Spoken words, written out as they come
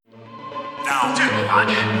Down too much.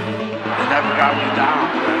 They never got me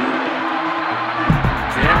down.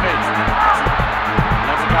 Damn it.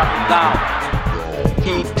 Never got me down.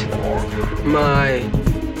 Heat my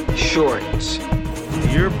shorts.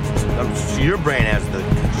 Your brain has the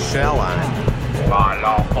shell on it. My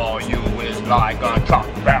love for you is like a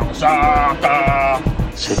truck bouncer.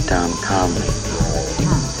 Sit down calmly.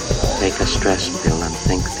 Take a stress pill and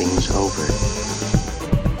think things over.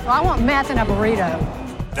 Well, I want meth and a burrito.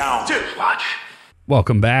 Down too much.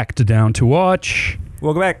 Welcome back to Down to Watch.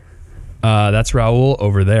 Welcome back. That's Raul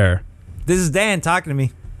over there. This is Dan talking to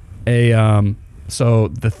me. So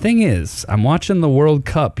the thing is, I'm watching the World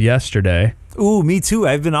Cup yesterday. Ooh, me too.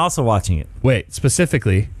 I've been also watching it. Wait,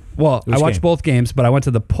 specifically. Well, Which I watched game? both games, but I went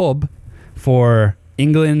to the pub for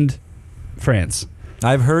England, France.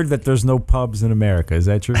 I've heard that there's no pubs in America. Is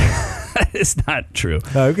that true? It's not true.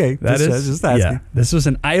 Okay. That is just asking. yeah. This was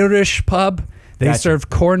an Irish pub. They Gotcha. served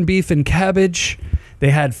corned beef and cabbage. They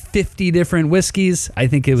had 50 different whiskeys. I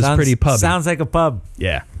think it was pretty pubby. Sounds like a pub.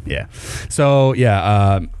 Yeah. So,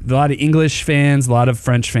 a lot of English fans, a lot of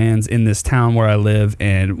French fans in this town where I live.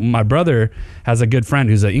 And my brother has a good friend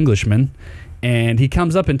who's an Englishman. And he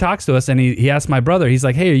comes up and talks to us. And he asked my brother, he's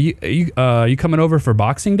like, hey, are you coming over for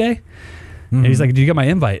Boxing Day? Mm-hmm. And he's like, did you get my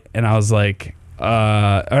invite? And I was like,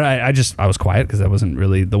 I was quiet because I wasn't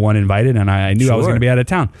really the one invited, and I knew I was going to be out of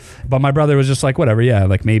town. But my brother was just like, whatever, yeah,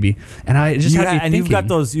 like maybe. And I just had me thinking. And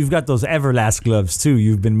you've got those Everlast gloves too.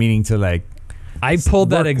 You've been meaning to like. I pulled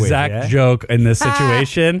that exact joke in this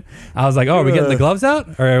situation. I was like, "Oh, are we getting the gloves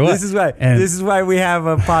out, or what?" This is why. And this is why we have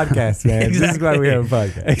a podcast, man. Exactly. This is why we have a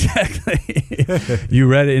podcast. Exactly. You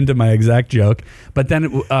read it into my exact joke, but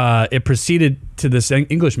then it proceeded to this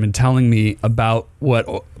Englishman telling me about what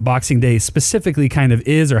Boxing Day specifically kind of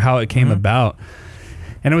is, or how it came about.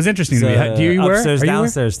 And it was interesting to me. Do you wear upstairs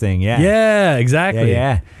downstairs thing? Yeah. Yeah, exactly.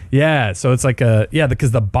 Yeah. So it's like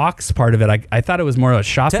because the box part of it, I thought it was more a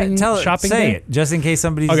shopping Say day. it, just in case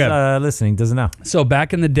somebody's listening doesn't know. So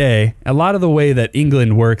back in the day, a lot of the way that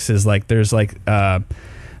England works is like there's like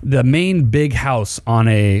the main big house on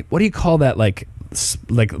a, what do you call that, like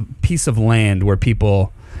piece of land where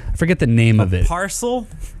people, I forget the name of it. Parcel?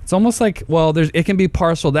 It's almost like, well, it can be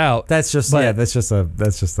parceled out. That's just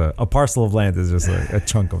a parcel of land is just a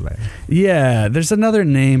chunk of land. Yeah, there's another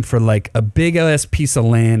name for like a big ass piece of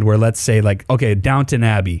land where, let's say, like, okay, Downton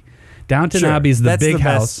Abbey. Downton Abbey is the big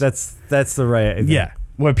house. That's the right. Yeah,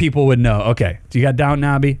 where people would know. Okay, so you got Downton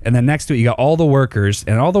Abbey, and then next to it you got all the workers,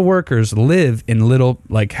 and all the workers live in little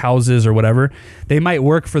like houses or whatever. They might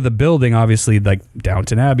work for the building, obviously, like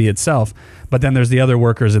Downton Abbey itself, but then there's the other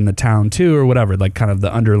workers in the town too, or whatever, like kind of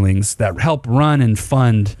the underlings that help run and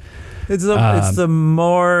fund. It's the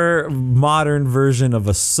more modern version of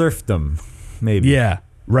a serfdom, maybe. Yeah.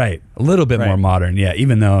 Right. A little bit more modern. Yeah.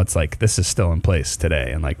 Even though it's like this is still in place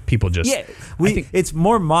today and like people just. Yeah. It's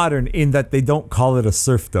more modern in that they don't call it a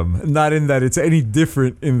serfdom. Not in that it's any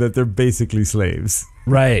different in that they're basically slaves.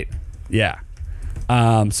 Right. Yeah.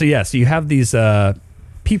 So you have these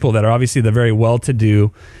people that are obviously the very well-to-do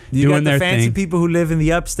doing their thing. You got the fancy people who live in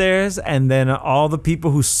the upstairs, and then all the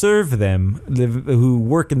people who serve them who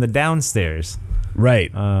work in the downstairs.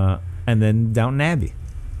 Right. And then Downton Abbey.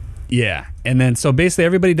 Yeah. And then so basically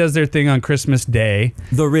everybody does their thing on Christmas Day.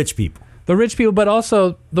 The rich people. But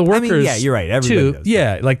also the workers. Yeah, you're right. Everybody does.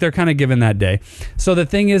 Yeah, like they're kind of given that day. So the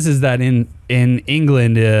thing is that in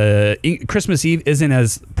England, Christmas Eve isn't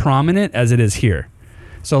as prominent as it is here.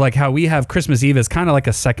 So like how we have Christmas Eve is kind of like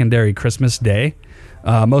a secondary Christmas day.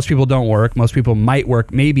 Most people don't work. Most people might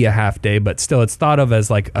work maybe a half day, but still it's thought of as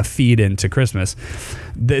like a feed into Christmas.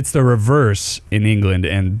 It's the reverse in England,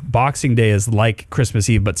 and Boxing Day is like Christmas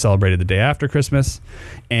Eve but celebrated the day after Christmas.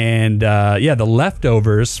 And the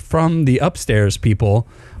leftovers from the upstairs people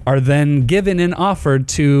are then given and offered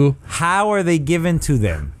to... How are they given to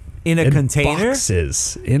them? In a container?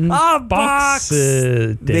 Boxes. In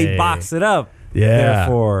boxes. They box it up. Yeah.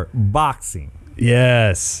 Therefore, boxing.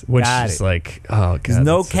 Yes, which is like, oh god, there's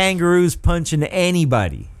no kangaroos punching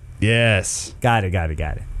anybody. Yes, got it.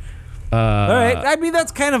 All right, I mean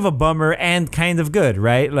that's kind of a bummer and kind of good,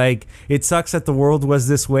 right? Like it sucks that the world was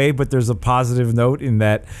this way, but there's a positive note in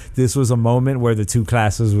that this was a moment where the two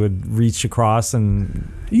classes would reach across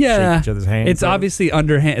and shake each other's hands. It's obviously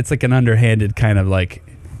underhand. It's like an underhanded kind of like.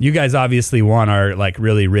 You guys obviously want our like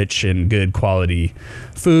really rich and good quality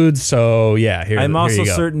foods, so yeah. I'm also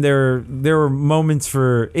certain there were moments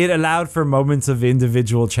it allowed for moments of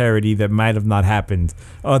individual charity that might have not happened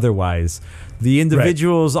otherwise. The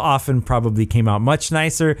individuals often probably came out much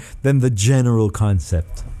nicer than the general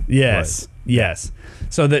concept. Yes. Yes.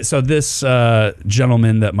 So this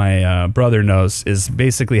gentleman that my brother knows is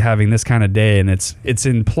basically having this kind of day, and it's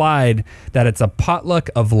implied that it's a potluck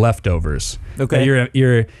of leftovers. Okay. That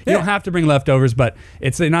you don't have to bring leftovers, but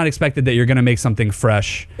it's not expected that you're going to make something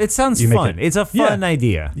fresh. It sounds You make fun. it- It's a fun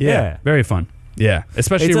idea. Yeah. Very fun. Yeah.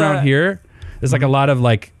 Especially It's around here. There's like a lot of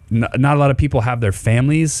like not a lot of people have their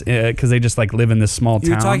families because they just like live in this small town.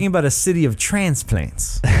 You're talking about a city of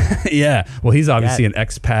transplants. Yeah. Well, he's obviously an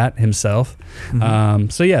expat himself. So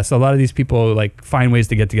a lot of these people like find ways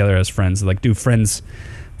to get together as friends, like do friends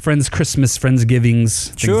Christmas, Friendsgivings.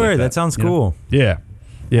 things Sure, like that sounds you know? cool. Yeah.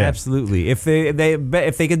 Yeah. Absolutely. If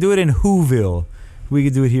they could do it in Whoville, we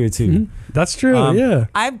could do it here too. That's true. Yeah.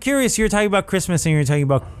 I'm curious. You're talking about Christmas and you're talking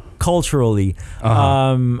about culturally.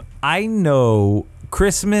 I know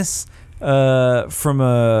Christmas from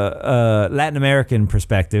a Latin American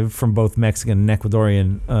perspective, from both Mexican and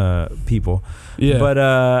Ecuadorian people. Yeah. But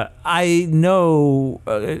I know,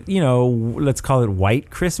 let's call it white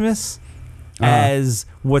Christmas as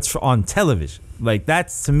what's on television. Like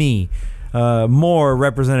that's to me more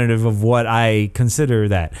representative of what I consider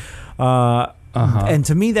that. And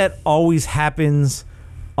to me, that always happens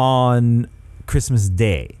on Christmas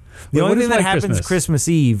Day. The Wait, only what is thing that White happens Christmas? Christmas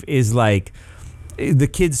Eve is like the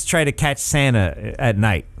kids try to catch Santa at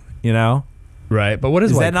night. You know, Right. But what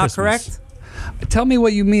is is White that not Christmas? correct? Tell me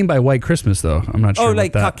what you mean by White Christmas, though. I'm not sure. Oh, what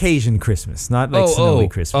like that. Caucasian Christmas, not like snowy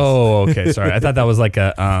Christmas. Oh, okay. Sorry. I thought that was like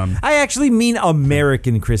a. I actually mean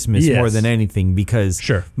American Christmas more Yes. than anything because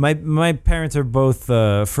Sure. my parents are both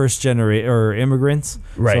first generation or immigrants,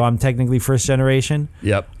 Right. so I'm technically first generation.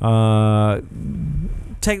 Yep.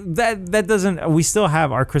 That doesn't. We still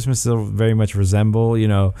have our Christmas still very much resemble. You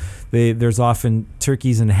know, there's often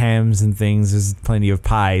turkeys and hams and things. There's plenty of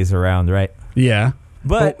pies around, right? Yeah.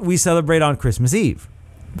 But we celebrate on Christmas Eve.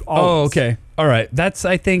 Oh, Always. okay. All right. That's,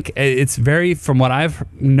 I think, it's very, from what I've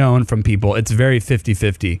known from people, it's very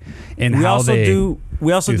 50-50 in We how also they do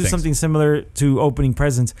things. something similar to opening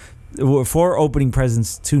presents. For opening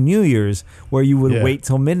presents to New Year's, where you would Yeah. wait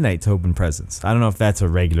till midnight to open presents. I don't know if that's a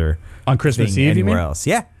regular on Christmas thing Eve, you anywhere mean? else.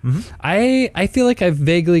 Yeah. Mm-hmm. I feel like I've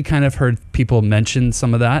vaguely kind of heard people mention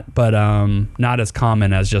some of that, but not as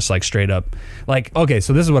common as just like straight up. Like, okay,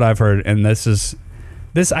 so this is what I've heard, and this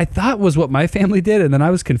I thought was what my family did, and then I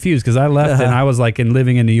was confused because I left and I was like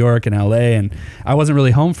living in New York and LA, and I wasn't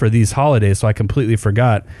really home for these holidays, so I completely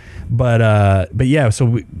forgot. But yeah,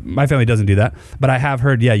 so my family doesn't do that. But I have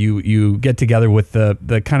heard, yeah, you get together with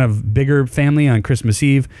the kind of bigger family on Christmas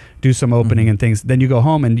Eve, do some opening and things. Then you go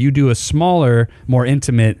home and you do a smaller, more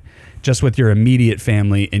intimate, just with your immediate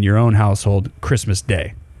family in your own household, Christmas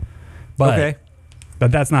Day. But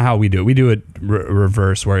that's not how we do it. We do it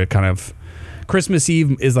reverse, where it kind of Christmas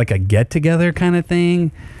Eve is like a get together kind of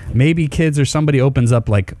thing. Maybe kids or somebody opens up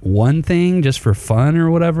like one thing just for fun or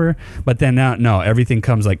whatever. But then no, everything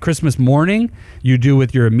comes like Christmas morning. You do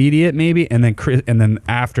with your immediate maybe, and then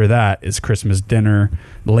after that is Christmas dinner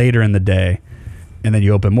later in the day, and then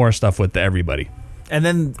you open more stuff with everybody. And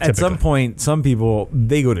then at some point, some people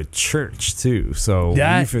they go to church too. So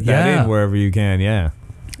you fit that in wherever you can. Yeah.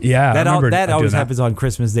 Yeah, That I always happens on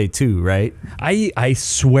Christmas Day too, right? I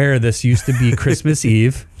swear this used to be Christmas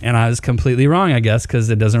Eve, and I was completely wrong, I guess, because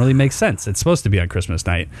it doesn't really make sense. It's supposed to be on Christmas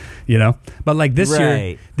night, you know? But like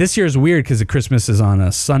this year's weird because Christmas is on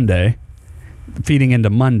a Sunday, feeding into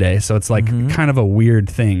Monday, so it's like kind of a weird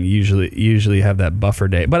thing. Usually have that buffer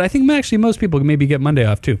day. But I think actually most people maybe get Monday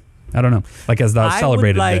off too. I don't know, like as the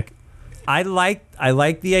celebrated day. I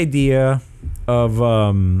like the idea of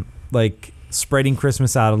like spreading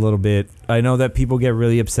Christmas out a little bit. I know that people get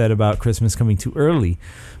really upset about Christmas coming too early,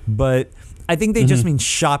 but I think they just mean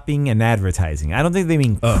shopping and advertising. I don't think they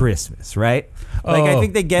mean Christmas, right? Like I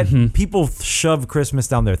think they get people shove Christmas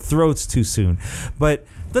down their throats too soon, but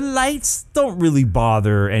the lights don't really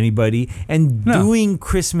bother anybody, and doing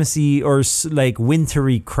Christmassy or like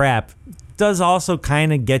wintry crap does also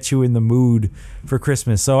kind of get you in the mood for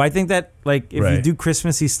Christmas. So I think that like if you do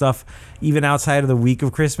Christmassy stuff even outside of the week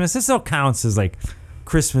of Christmas, it still counts as like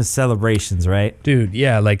Christmas celebrations, right? Dude,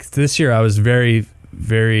 yeah, like this year I was I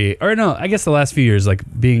guess the last few years, like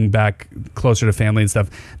being back closer to family and stuff,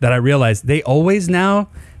 that I realized they always now,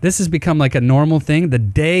 this has become like a normal thing. The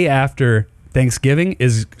day after Thanksgiving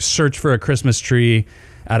is search for a Christmas tree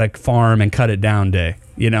at a farm and cut it down day,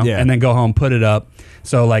 you know, and then go home, put it up.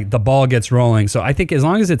 So like the ball gets rolling. So I think as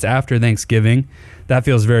long as it's after Thanksgiving, that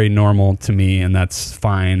feels very normal to me, and that's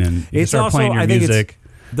fine. And you start playing your music.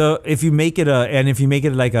 if you make it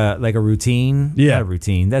like a routine, Yeah. not a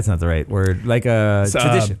routine. That's not the right word. Like a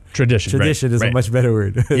tradition. Tradition. Tradition is a much better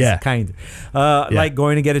word. It's Yeah. kind. Like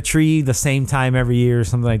going to get a tree the same time every year or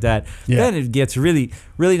something like that. Yeah. Then it gets really,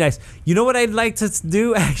 really nice. You know what I'd like to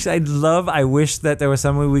do? Actually, I wish that there was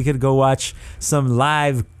some way we could go watch some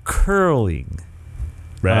live curling.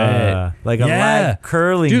 Right. Like a live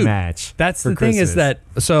curling Dude, match. That's for the thing is Christmas.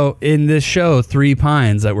 that, so in this show, Three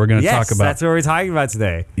Pines that we're going to Yes, talk about. that's what we're talking about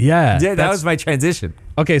today. Yeah. That that's- was my transition.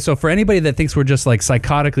 Okay, so for anybody that thinks we're just like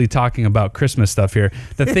psychotically talking about Christmas stuff here,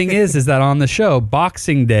 the thing is that on the show,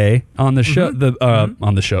 Boxing Day, on the show, the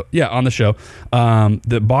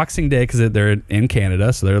Boxing Day, because they're in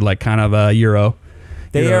Canada, so they're like kind of a Euro.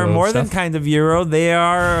 They are more than stuff. kind of Euro.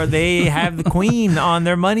 They have the Queen on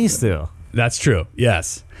their money still. That's true.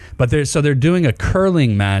 Yes, but they're doing a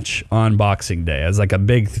curling match on Boxing Day as like a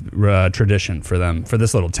big tradition for them, for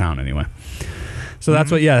this little town anyway. So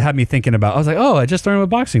that's what had me thinking about. I was like, oh, I just learned what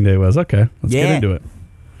Boxing Day was. Okay, let's get into it.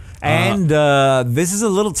 And this is a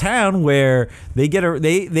little town where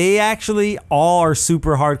they actually all are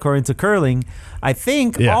super hardcore into curling. I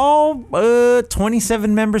think all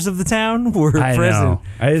 27 members of the town were present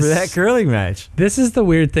for that curling match. This is the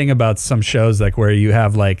weird thing about some shows, like where you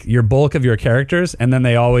have like your bulk of your characters, and then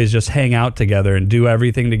they always just hang out together and do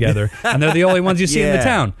everything together, and they're the only ones you see in the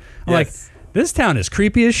town. I'm like, this town is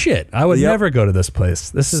creepy as shit. I would never go to this place.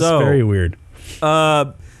 This is very weird.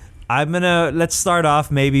 Let's start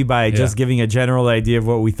off maybe by just giving a general idea of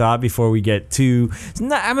what we thought before we get to. I'm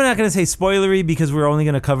not going to say spoilery because we're only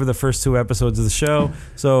going to cover the first 2 episodes of the show.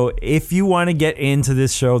 So if you want to get into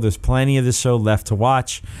this show, there's plenty of this show left to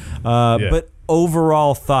watch. But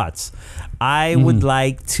overall thoughts, I would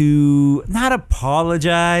like to not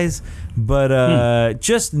apologize, but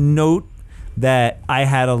just note that I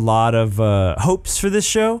had a lot of hopes for this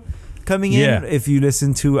show coming in. If you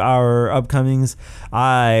listen to our upcomings,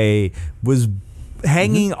 I was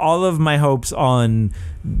hanging all of my hopes on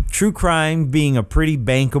true crime being a pretty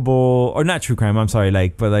bankable, or not true crime, I'm sorry,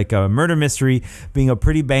 but a murder mystery being a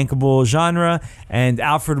pretty bankable genre, and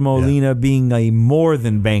Alfred Molina being a more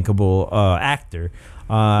than bankable actor.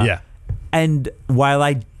 And while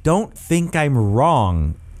I don't think I'm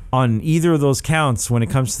wrong on either of those counts when it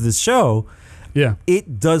comes to this show,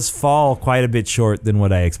 it does fall quite a bit short than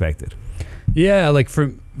what I expected. Yeah, like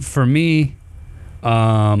for me,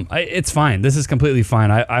 it's fine. This is completely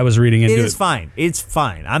fine. I was reading into it. It is fine. It's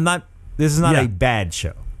fine. This is not a bad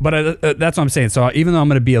show. But that's what I'm saying. So even though I'm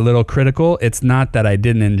going to be a little critical, it's not that I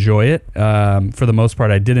didn't enjoy it. For the most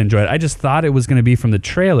part, I did enjoy it. I just thought it was going to be, from the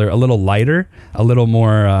trailer, a little lighter, a little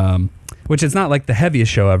more... which is not like the heaviest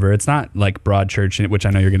show ever. It's not like Broadchurch, which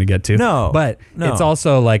I know you're going to get to. But it's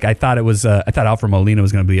also like, I thought Alfred Molina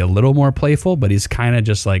was going to be a little more playful, but he's kind of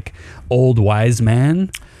just like old wise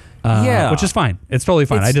man. Which is fine. It's totally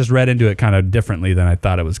fine. I just read into it kind of differently than I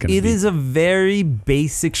thought it was going to be. It is a very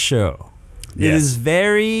basic show. It is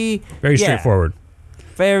very straightforward.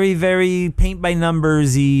 Very, very paint by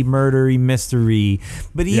numbersy, murdery, mystery.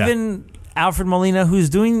 But even Alfred Molina, who's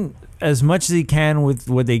doing as much as he can with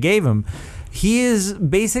what they gave him, he is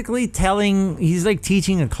basically he's like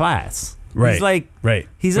teaching a class. Right.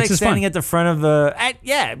 He's Which like is standing fun. at the front of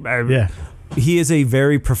the he is a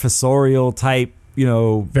very professorial type,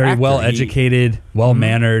 very actor. well educated, well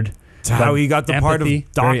mannered. It's how he got the part of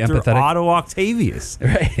Dr. Otto Octavius.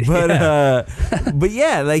 Right. But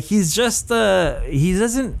yeah, like he's just he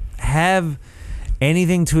doesn't have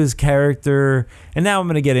anything to his character. And now I'm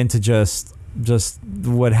going to get into just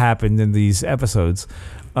what happened in these episodes.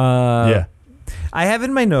 I have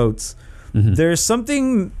in my notes, there's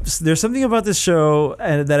something about this show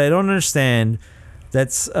that I don't understand.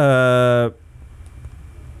 That's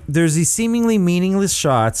there's these seemingly meaningless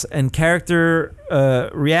shots and character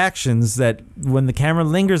reactions that, when the camera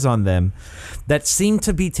lingers on them, that seem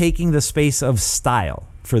to be taking the space of style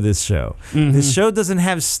for this show. This show doesn't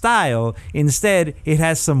have style. Instead, it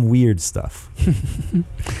has some weird stuff.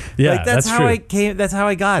 That's how true. That's how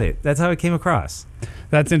I got it. That's how it came across.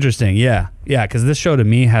 That's interesting. Yeah, because this show to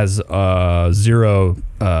me has zero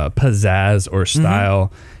pizzazz or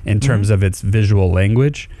style in terms of its visual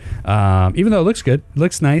language. Even though it looks good, it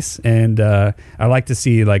looks nice, and I like to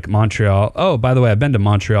see like Montreal. Oh, by the way, I've been to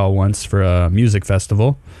Montreal once for a music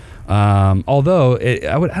festival. Although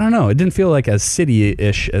I don't know, it didn't feel like as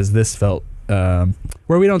city-ish as this felt.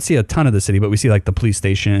 Where we don't see a ton of the city, but we see like the police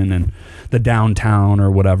station and the downtown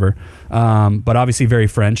or whatever. But obviously very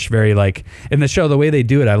French, very like in the show, the way they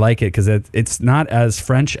do it, I like it because it's not as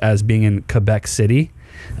French as being in Quebec City.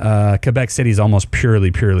 Quebec City is almost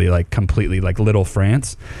purely like completely like little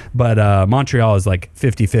France, but Montreal is like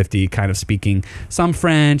 50-50 kind of speaking some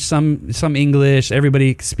French, some English.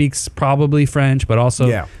 Everybody speaks probably French, but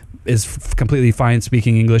also is completely fine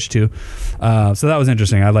speaking English too. So that was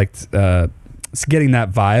interesting. I liked getting that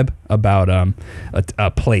vibe about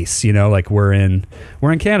a place, you know, like we're in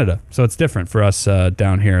Canada, so it's different for us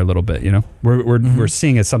down here a little bit, you know. We're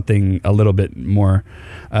seeing it something a little bit more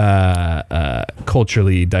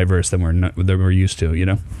culturally diverse than we're used to, you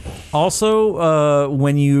know. Also,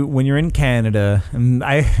 when you're in Canada,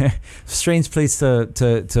 strange place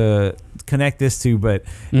to connect this to, but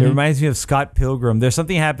it reminds me of Scott Pilgrim. There's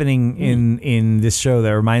something happening in this show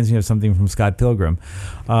that reminds me of something from Scott Pilgrim.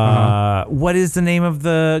 What is the name of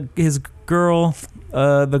his girl?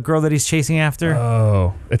 The girl that he's chasing after?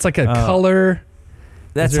 Oh, it's like a color.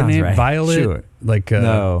 That's her name? Right. Violet. Sure. Like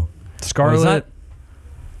no, Scarlet.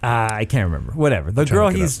 I can't remember. Whatever. The girl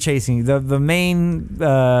he's chasing, the main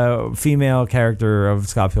female character of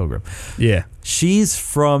Scott Pilgrim. Yeah. She's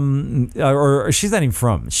from, or she's not even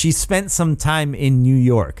from. She spent some time in New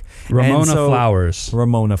York. Ramona Flowers.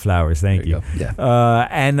 Ramona Flowers. Thank you. Yeah.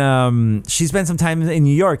 And she spent some time in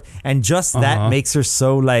New York, and just that makes her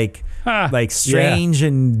so like strange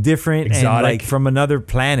and different, exotic, and like from another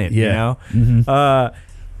planet. Yeah. You know.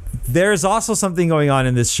 There's also something going on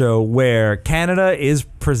in this show where Canada is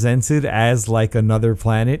presented as like another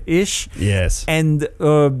planet-ish. Yes. And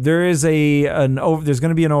there is there's going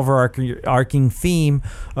to be an overarching theme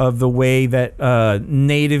of the way that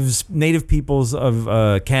native peoples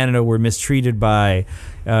of Canada were mistreated by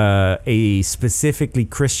a specifically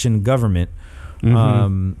Christian government.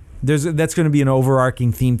 That's going to be an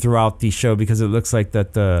overarching theme throughout the show, because it looks like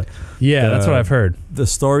that that's what I've heard. The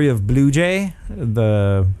story of Blue Jay,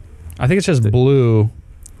 I think it's just Blue.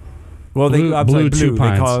 Well, Blue Two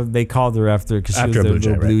Pines. They called her after, because she was After their Blue Jay,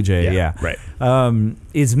 little Blue right. Jay. Yeah, Yeah, right.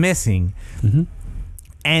 Is missing,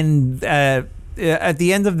 and at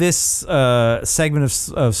the end of this segment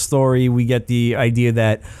of story, we get the idea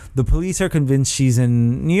that the police are convinced she's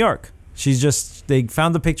in New York. They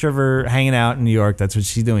found a picture of her hanging out in New York. That's what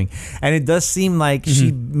she's doing. And it does seem like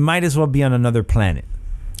she might as well be on another planet.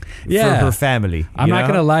 For her family. I'm not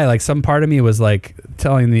going to lie. Like, some part of me was like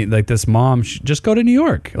telling me, like, this mom, just go to New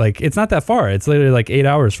York. Like, it's not that far. It's literally like 8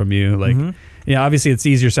 hours from you. Like, obviously it's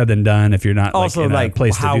easier said than done if you're not also, in a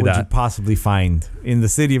place to do that. How would you possibly find, in the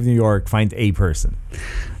city of New York, find a person?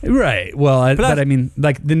 Right. Well, but I mean,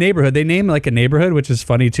 like the neighborhood, they name like a neighborhood, which is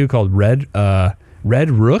funny too, called Red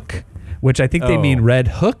Rook, which I think they mean Red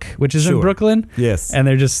Hook, which is in Brooklyn. Yes. And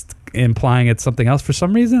they're just implying it's something else for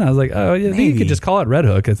some reason. I was like, oh, yeah, you could just call it Red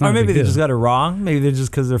Hook. It's not or maybe a big they deal. just got it wrong. Maybe they're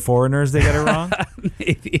just because they're foreigners, they got it wrong.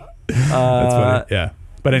 Maybe. That's funny. Yeah.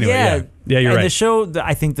 But anyway, yeah, you're right. The show,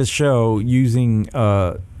 I think the show using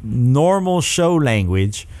normal show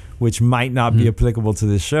language, which might not be applicable to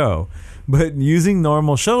this show, but using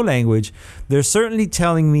normal show language, they're certainly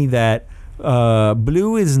telling me that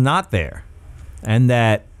Blue is not there, and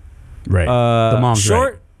that the mom's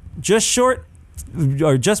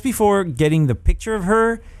just before getting the picture of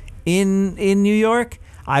her in New York,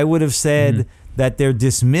 I would have said that they're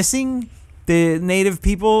dismissing the native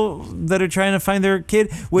people that are trying to find their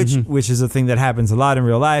kid, which is a thing that happens a lot in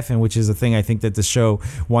real life, and which is a thing I think that the show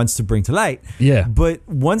wants to bring to light. Yeah. But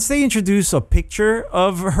once they introduce a picture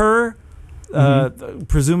of her,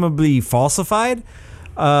 presumably falsified,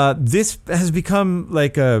 this has become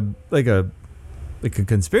like a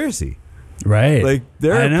conspiracy. Right. Like,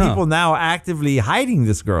 there are people now actively hiding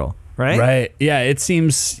this girl, right? Right. Yeah, it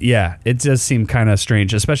does seem kind of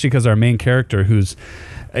strange, especially because our main character,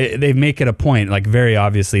 they make it a point, like very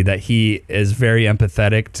obviously, that he is very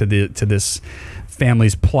empathetic to this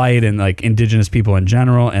family's plight and like indigenous people in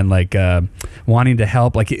general, and like wanting to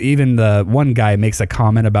help. Like, even the one guy makes a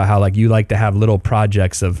comment about how like you like to have little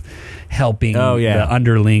projects of helping the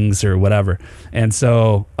underlings or whatever. And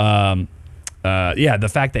so the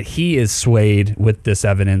fact that he is swayed with this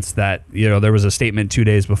evidence that, you know, there was a statement 2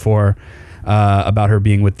 days before about her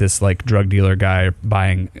being with this like drug dealer guy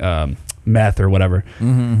buying meth or whatever,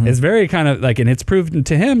 is very kind of like, and it's proven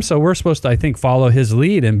to him, so we're supposed to, I think, follow his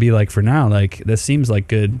lead and be like, for now, like, this seems like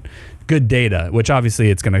good data, which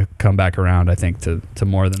obviously it's going to come back around, I think, to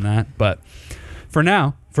more than that, but for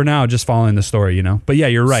now, just following the story, you know. But yeah,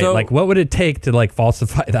 you're right. So, like, what would it take to like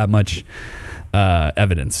falsify that much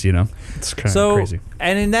evidence, you know? It's kind of crazy.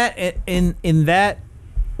 And in that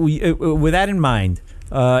with that in mind,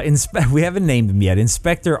 we haven't named him yet.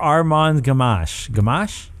 Inspector Armand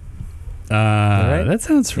Gamache. Right? That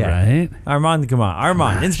sounds right. Armand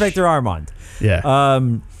Gamache. Inspector Armand. Yeah.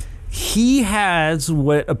 He has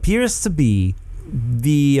what appears to be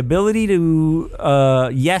the ability to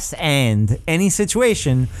yes and any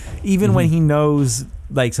situation, even when he knows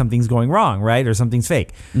like something's going wrong, right, or something's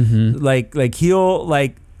fake. Like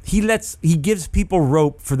he gives people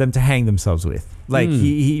rope for them to hang themselves with. Like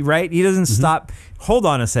he doesn't stop. Hold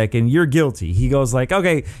on a second, you're guilty. He goes like,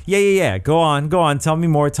 okay, yeah. Go on. Tell me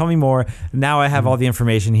more. Now I have all the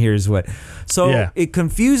information. Here's what. So it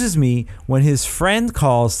confuses me when his friend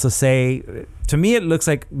calls to say. To me, it looks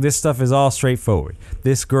like this stuff is all straightforward.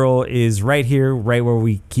 This girl is right here, right where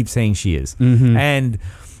we keep saying she is, and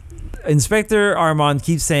Inspector Armand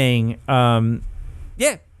keeps saying, sounds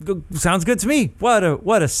good to me. What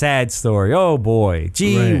a sad story. Oh boy,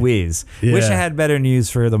 gee whiz. Wish I had better news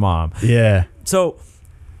for the mom. Yeah. So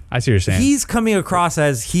I see what you're saying. He's coming across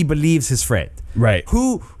as he believes his friend, right?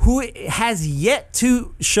 Who has yet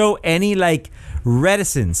to show any like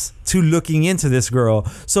reticence to looking into this girl,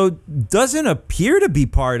 so doesn't appear to be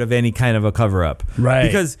part of any kind of a cover-up, right?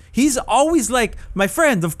 Because he's always like, my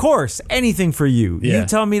friend, of course, anything for you. You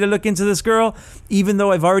tell me to look into this girl, even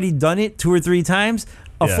though I've already done it 2 or 3 times.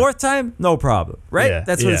 A fourth time, no problem, right?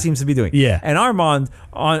 That's what it seems to be doing. Yeah. And Armand,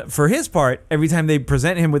 for his part, every time they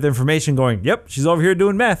present him with information going, yep, she's over here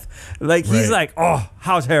doing meth. Like, he's like, oh,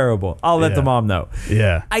 how terrible. I'll let the mom know.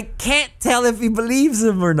 Yeah. I can't tell if he believes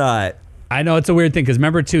him or not. I know, it's a weird thing, because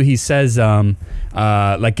remember, too, he says,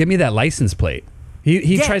 like, give me that license plate.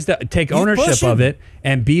 He tries to take ownership of it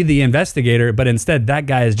and be the investigator, but instead that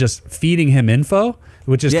guy is just feeding him info,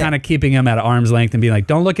 which is kind of keeping him at arm's length and being like,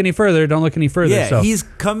 don't look any further. Yeah, so, he's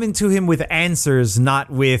coming to him with answers, not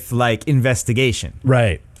with, like, investigation.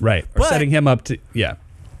 Right. Or but setting him up to,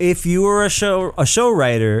 if you were a show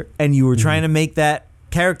writer and you were trying to make that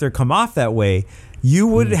character come off that way, you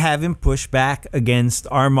would have him push back against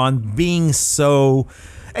Armand being so...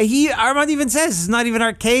 Armand even says, it's not even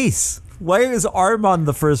our case. Why is Armand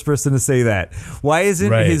the first person to say that? Why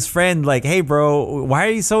isn't his friend like, hey, bro, why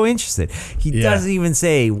are you so interested? He doesn't even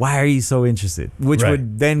say, why are you so interested? Which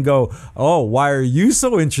would then go, oh, why are you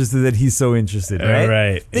so interested that he's so interested, right?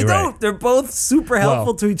 Right. They don't. They're both super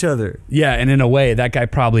helpful to each other. Yeah, and in a way, that guy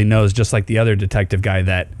probably knows, just like the other detective guy,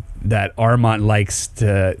 that Armand likes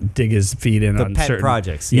to dig his feet in on pet certain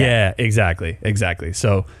projects. Yeah, exactly.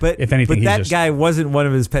 So, if anything, that guy wasn't one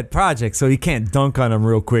of his pet projects, so he can't dunk on him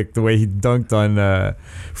real quick the way he dunked on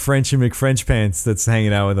Frenchy McFrench Pants that's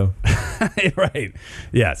hanging out with him. Right.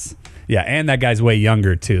 Yes. Yeah, and that guy's way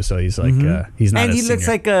younger too, so he's like he's not. And he looks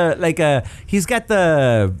like he's got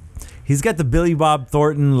the Billy Bob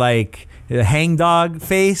Thornton like hangdog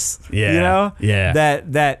face. Yeah. You know. Yeah.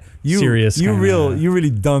 That. Serious you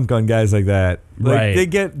really dunk on guys like that. Like, right. They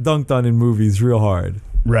get dunked on in movies real hard.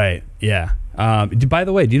 Right. Yeah. By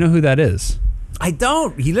the way, do you know who that is? I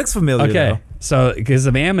don't. He looks familiar. Okay. Though. So, because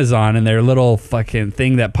of Amazon and their little fucking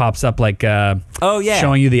thing that pops up, like,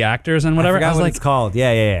 showing you the actors and whatever. I forgot what it's called.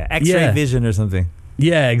 Yeah. X-ray vision or something.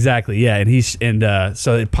 Yeah, exactly. Yeah, and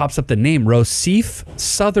so it pops up the name Rossif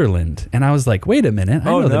Sutherland, and I was like, wait a minute, I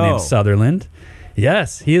know the name Sutherland.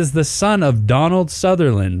 Yes, he is the son of Donald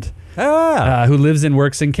Sutherland, who lives and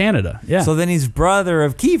works in Canada. Yeah. So then he's brother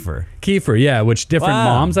of Kiefer. Kiefer, yeah, which different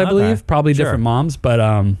moms, I believe, probably different moms, but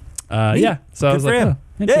yeah. So I was like, oh,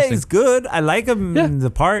 yeah, he's good. I like him in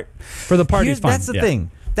the part. For the part, he's fine.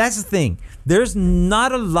 That's the thing. There's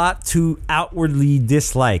not a lot to outwardly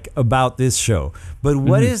dislike about this show, but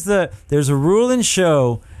what is there's a rule in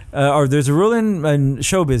show, or there's a rule in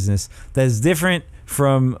show business that's different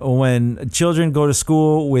from when children go to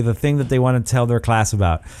school with a thing that they want to tell their class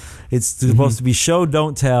about. It's supposed to be show,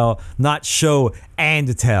 don't tell, not show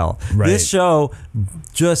and tell. Right. This show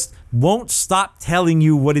just won't stop telling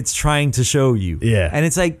you what it's trying to show you. Yeah. And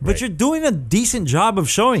it's like, but you're doing a decent job of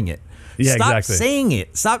showing it. Yeah, Stop exactly. saying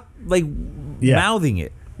it. Stop mouthing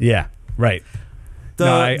it. Yeah, right.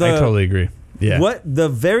 I totally agree. Yeah. What the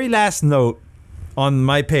very last note on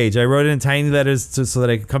my page, I wrote it in tiny letters so that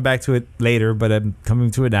I could come back to it later, but I'm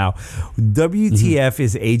coming to it now. WTF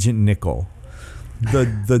is Agent Nickel.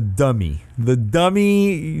 The dummy. The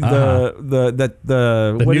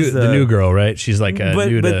new girl, right? She's like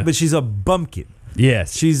but she's a bumpkin.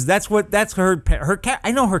 Yes. That's her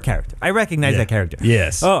I know her character. I recognize that character.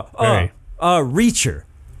 Yes.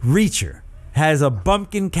 Reacher has a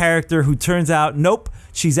bumpkin character who turns out, nope,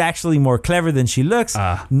 she's actually more clever than she looks.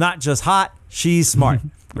 Not just hot, she's smart.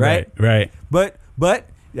 Right? Right. But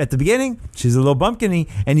at the beginning, she's a little bumpkin-y,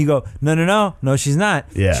 and you go, no, she's not.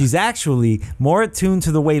 Yeah. She's actually more attuned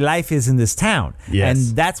to the way life is in this town. Yes.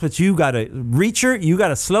 And that's what you got to, Reacher, you got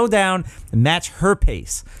to slow down and match her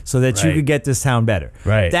pace so that you could get this town better.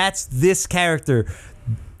 Right. That's this character.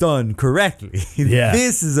 done correctly. Yeah.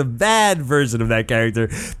 This is a bad version of that character.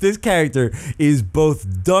 This character is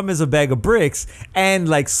both dumb as a bag of bricks and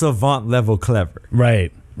like savant level clever.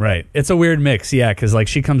 Right. It's a weird mix, yeah, because like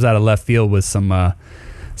she comes out of left field with some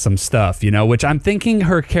stuff, you know, which I'm thinking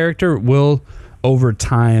her character will over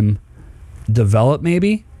time develop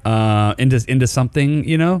maybe into something,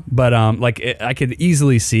 you know, but I could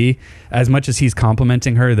easily see, as much as he's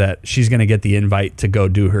complimenting her, that she's gonna get the invite to go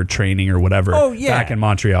do her training or whatever back in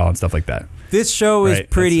Montreal and stuff like that. This show is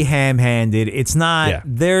pretty ham-handed. It's not.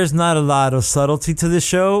 There's not a lot of subtlety to the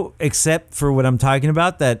show, except for what I'm talking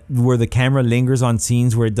about, that where the camera lingers on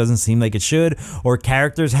scenes where it doesn't seem like it should, or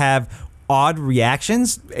characters have odd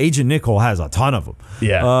reactions. Agent Nicole has a ton of them.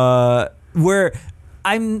 Yeah. Where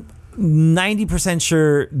I'm 90%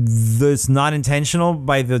 sure that's not intentional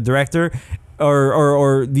by the director,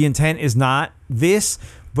 or the intent is not this,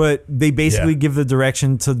 but they basically give the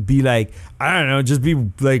direction to be like, I don't know, just be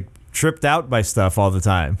like tripped out by stuff all the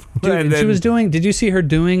time. Dude, and she was doing, did you see her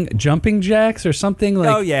doing jumping jacks or something,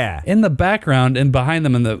 like in the background and behind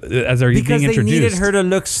them as they're being introduced?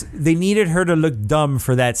 Because they needed her to look dumb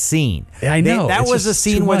for that scene. I know. That was a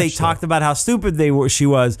scene where they talked about how stupid she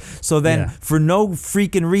was. So then for no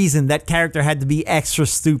freaking reason, that character had to be extra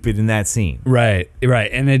stupid in that scene. Right.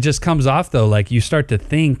 And it just comes off though, like you start to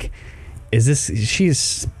think,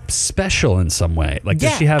 she's special in some way? Like,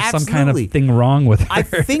 does she have some kind of thing wrong with her? I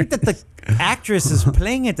think that the actress is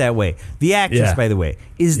playing it that way. The actress, by the way,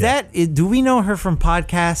 do we know her from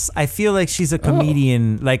podcasts? I feel like she's a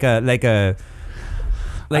comedian, like a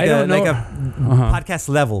podcast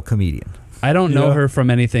level comedian. I don't know her from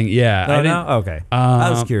anything. Yeah. I didn't. Okay. I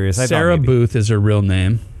was curious. Sarah Booth is her real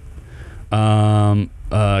name.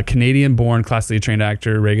 Canadian-born, classically trained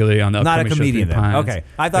actor, regularly on the upcoming Not a comedian show then. Okay.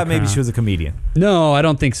 I thought maybe she was a comedian. No, I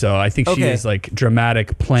don't think so. I think she is like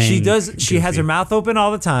dramatic playing. She does. She has her mouth open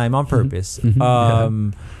all the time on purpose.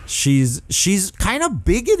 She's kind of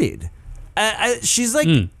bigoted. She's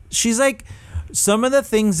like some of the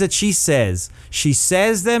things that she says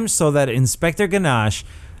them so that Inspector Gamache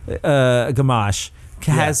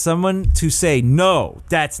has someone to say, no,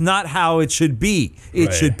 that's not how it should be.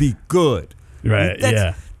 It should be good. Right.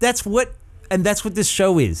 That's what this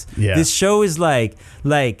show is. Yeah. This show is like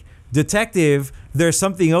detective, there's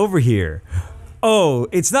something over here. Oh,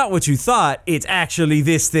 it's not what you thought. It's actually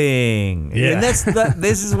this thing. Yeah. And this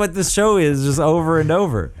is what the show is, just over and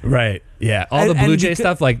over. Right. Yeah. All the Blue Jay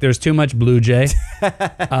stuff, like there's too much Blue Jay.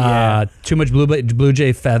 Too much Blue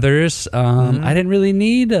Jay feathers. I didn't really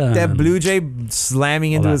need that Blue Jay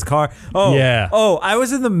slamming into his car. Oh, yeah. Oh, I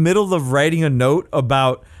was in the middle of writing a note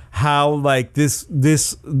about how like this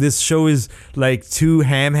show is like too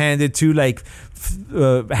ham-handed, too like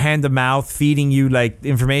hand to mouth, feeding you like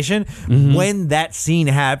information. When that scene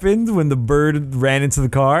happened, when the bird ran into the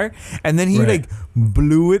car and then he like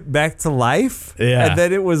blew it back to life, and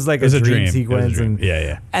then it was like a dream sequence.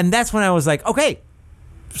 And that's when I was like, okay,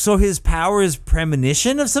 so his power is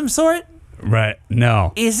premonition of some sort, right?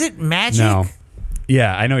 No, is it magic? No.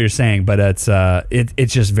 Yeah, I know what you're saying, but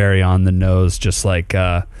it's just very on the nose, just like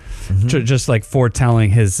just like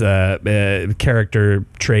foretelling his character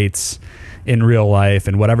traits in real life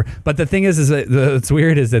and whatever. But the thing is that it's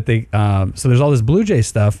weird is that they so there's all this Blue Jay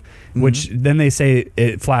stuff, which then they say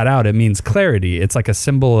it flat out, it means clarity. It's like a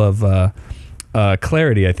symbol of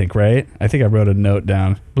clarity, I think, right? I think I wrote a note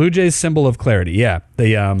down. Blue Jay's symbol of clarity. Yeah,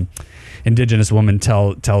 the indigenous woman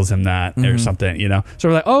tells him that or something, you know. So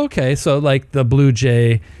we're like, oh, okay, so like the Blue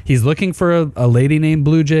Jay, he's looking for a lady named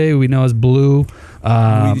Blue Jay, we know as Blue.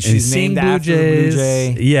 She's named after the Blue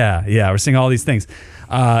Jay. Yeah, we're seeing all these things.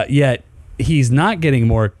 Yet he's not getting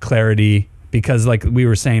more clarity because, like we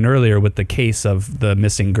were saying earlier, with the case of the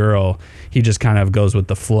missing girl, he just kind of goes with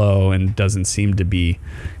the flow and doesn't seem to be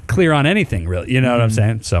clear on anything, really. You know what I'm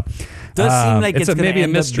saying? So does seem like it's going to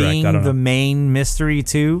end up being the main mystery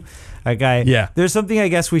too. There's something I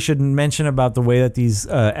guess we should mention about the way that these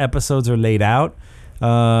episodes are laid out.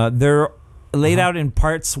 They're laid out in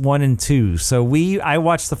parts 1 and 2. So I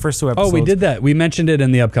watched the first 2 episodes. Oh, we did that. We mentioned it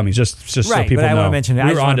in the upcoming, just so people but I know. want to mention it.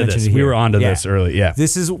 We were onto this. We were onto this early. Yeah.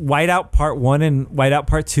 This is Whiteout Part 1 and Whiteout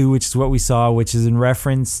Part 2, which is what we saw, which is in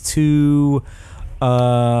reference to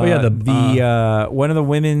one of the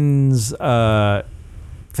women's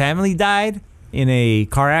family died in a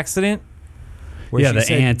car accident. The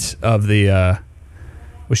aunt of the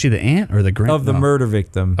was she the aunt or the grand of the murder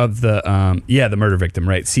victim of the the murder victim,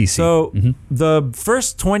 right? Cece. So the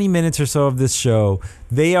first 20 minutes or so of this show,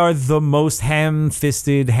 they are the most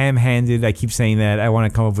ham-fisted, ham-handed. I keep saying that. I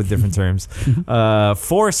want to come up with different terms.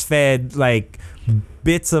 Force-fed like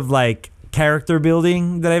bits of like character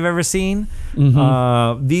building that I've ever seen.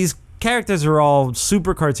 These characters are all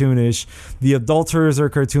super cartoonish. The adulterers are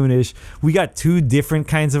cartoonish. We got two different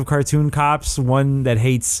kinds of cartoon cops, one that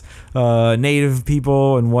hates native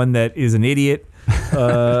people and one that is an idiot.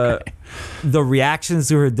 The reactions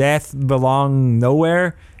to her death belong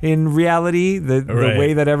nowhere in reality. The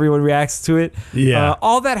way that everyone reacts to it. Yeah.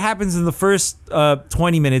 All that happens in the first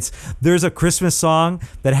 20 minutes. There's a Christmas song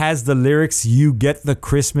that has the lyrics, "You get the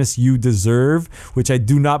Christmas you deserve," which I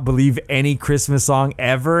do not believe any Christmas song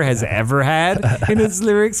ever has ever had in its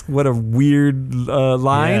lyrics. What a weird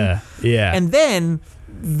line. Yeah. And then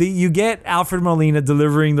you get Alfred Molina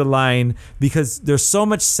delivering the line because there's so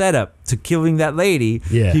much setup to killing that lady.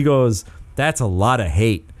 Yeah. He goes, "That's a lot of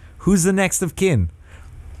hate. Who's the next of kin?"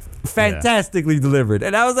 Fantastically delivered.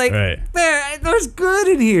 And I was like, Right. man, there's good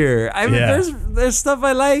in here. I mean, there's stuff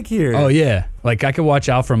I like here. Oh yeah, like I could watch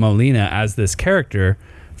Alfred Molina as this character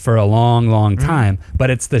for a long, long time,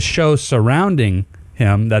 but it's the show surrounding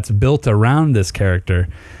him that's built around this character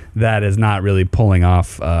that is not really pulling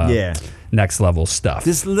off next level stuff.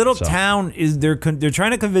 This little town is they're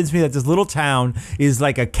trying to convince me that this little town is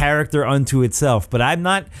like a character unto itself, but I'm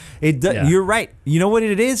not. You're right. You know what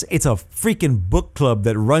it is? It's a freaking book club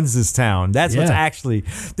that runs this town. That's what's actually.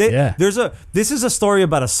 This is a story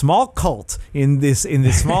about a small cult in this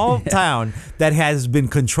small town that has been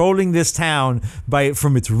controlling this town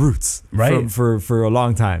from its roots, right? For a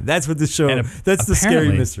long time. That's what this show. That's the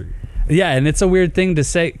scary mystery. Yeah, and it's a weird thing to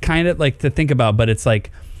say, kind of like to think about, but it's like,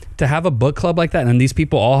 to have a book club like that and these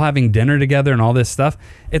people all having dinner together and all this stuff,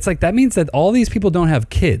 it's like that means that all these people don't have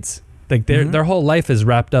kids. Like their whole life is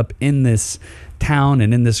wrapped up in this town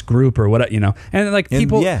and in this group or what, and like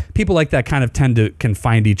people like that kind of can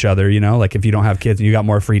find each other, like if you don't have kids and you got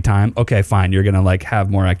more free time, okay, fine, you're gonna like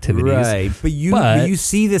have more activities, right? But you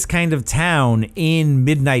see this kind of town in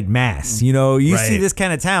Midnight Mass, you see this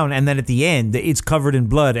kind of town, and then at the end it's covered in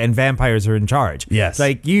blood and vampires are in charge. Yes,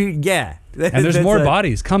 like and there's more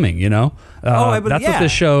bodies coming, that's what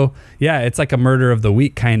this show. Yeah, it's like a murder of the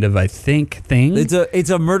week kind of, I think, thing. It's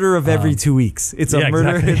a murder of every 2 weeks. It's a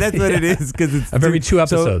murder. Exactly. That's what it is, because it's of every 2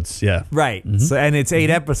 episodes. Right. So and it's 8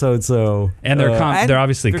 episodes. So and they're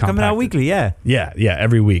obviously coming out weekly. Yeah,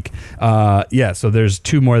 every week. So there's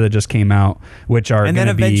 2 more that just came out, which are and then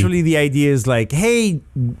eventually the idea is like, hey,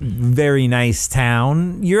 very nice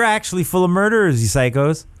town, you're actually full of murderers, you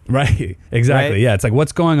psychos. Right, exactly. Right? Yeah, it's like,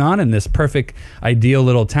 what's going on in this perfect, ideal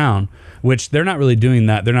little town? Which they're not really doing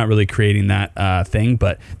that. They're not really creating that thing.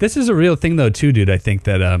 But this is a real thing, though, too, dude. I think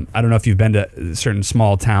that I don't know if you've been to certain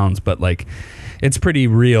small towns, but like, it's pretty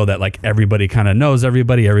real that like everybody kind of knows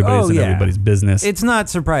everybody. Everybody's in everybody's business. It's not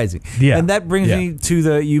surprising. Yeah, and that brings me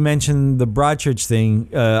to you mentioned the Broadchurch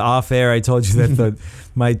thing off air. I told you that the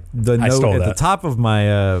note at the top of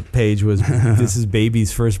my page was this is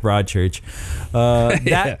baby's first Broadchurch.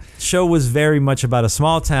 That show was very much about a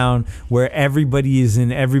small town where everybody is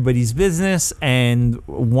in everybody's business, and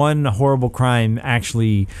one horrible crime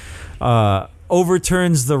actually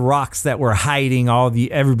overturns the rocks that were hiding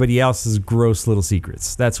everybody else's gross little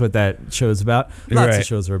secrets. That's what that show's about. Lots of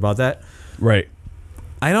shows are about that. Right.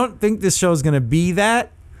 I don't think this show is going to be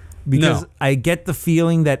that, because I get the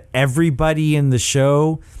feeling that everybody in the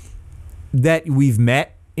show that we've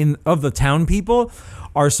met of the town people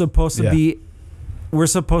are supposed to be, we're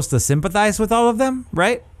supposed to sympathize with all of them,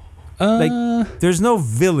 right? Like, there's no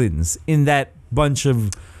villains in that bunch of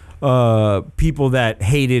people that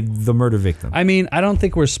hated the murder victim. I mean, I don't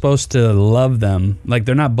think we're supposed to love them. Like,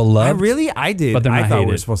 they're not beloved. I did. But they're not I thought hated.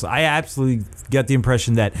 we were supposed to. I absolutely get the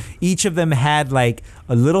impression that each of them had like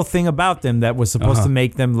a little thing about them that was supposed to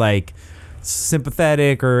make them like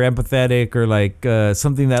sympathetic or empathetic or like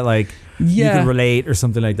something that like you can relate or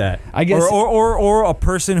something like that. I guess, or a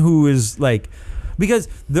person who is like, because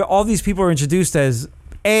all these people are introduced as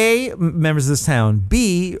A, members of this town,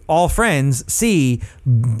 B, all friends, C,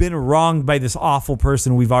 been wronged by this awful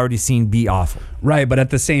person we've already seen be awful. Right, but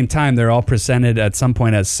at the same time, they're all presented at some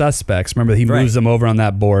point as suspects. Remember, he moves them over on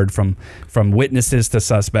that board from witnesses to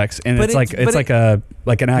suspects, and it's like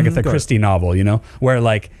an Agatha Christie novel, where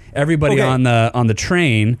like everybody on the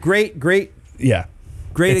train. Great. Yeah.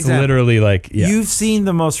 Great it's example. Literally like you've seen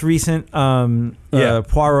the most recent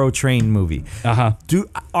Poirot train movie.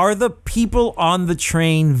 Are the people on the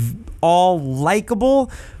train all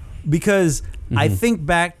likable? Because I think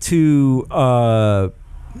back to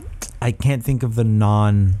I can't think of the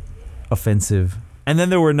non-offensive, and then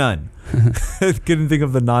there were none. Couldn't think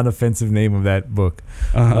of the non-offensive name of that book.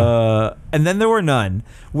 And then there were none,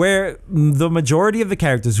 where the majority of the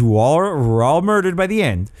characters who were all murdered by the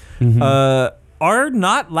end are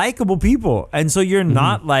not likable people, and so you're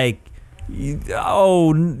not like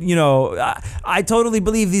I totally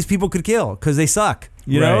believe these people could kill because they suck,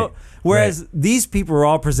 you know? Whereas these people are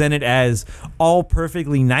all presented as all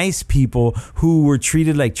perfectly nice people who were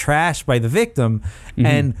treated like trash by the victim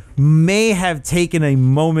and may have taken a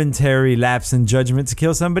momentary lapse in judgment to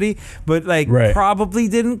kill somebody, but probably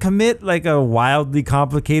didn't commit like a wildly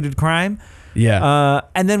complicated crime. Yeah.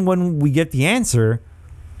 And then when we get the answer,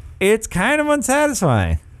 it's kind of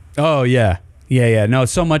unsatisfying. Oh, yeah. Yeah. No,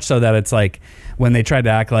 so much so that it's like when they tried to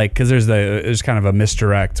act like, because there's kind of a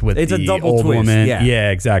misdirect with it's the a double old twist, woman. yeah,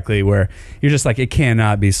 exactly. Where you're just like, it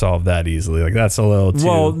cannot be solved that easily. Like that's a little too.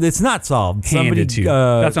 Well, it's not solved. Somebody, to you.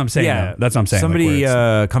 That's what I'm saying. Yeah, that's what I'm saying. Somebody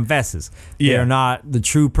like confesses. Yeah. They're not the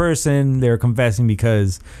true person. They're confessing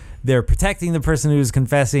because they're protecting the person who's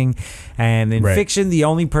confessing. And in fiction, the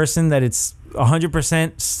only person that it's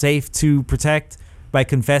 100% safe to protect by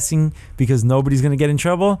confessing because nobody's going to get in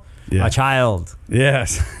trouble, a child.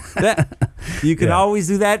 Yes. You can always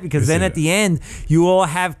do that because then at the end you will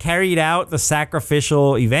have carried out the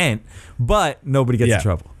sacrificial event, but nobody gets in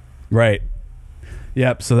trouble. Right.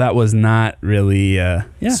 Yep. So that was not really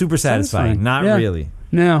super satisfying. Not really.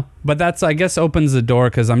 No, but that's, I guess, opens the door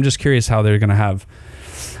because I'm just curious how they're gonna have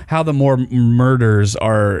how the more murders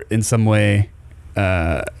are in some way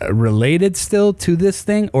related still to this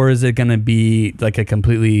thing, or is it gonna be like a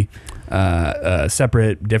completely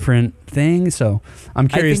separate, different thing? So I'm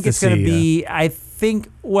curious. I think it's going to be. I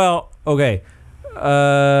think. Well, okay.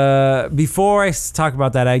 Before I talk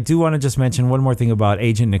about that, I do want to just mention one more thing about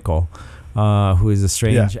Agent Nicole, who is a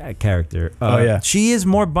strange character. She is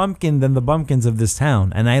more bumpkin than the bumpkins of this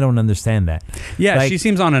town, and I don't understand that. Yeah, like, she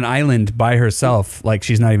seems on an island by herself, like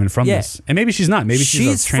she's not even from this. And maybe she's not. Maybe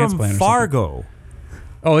she's a transplant from Fargo.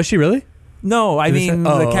 Oh, is she really? No, I mean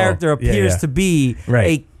the character appears to be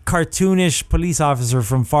a cartoonish police officer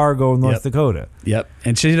from Fargo, North Dakota. Yep.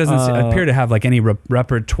 And she doesn't appear to have like any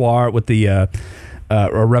repertoire with the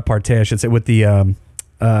or repartee, I should say, with the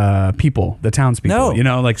people, the townspeople. No, you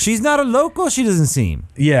know, like she's not a local. She doesn't seem.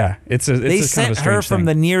 Yeah, they sent kind of her from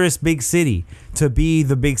the nearest big city to be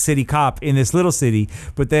the big city cop in this little city,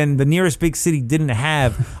 but then the nearest big city didn't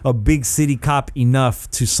have a big city cop enough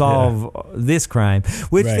to solve this crime,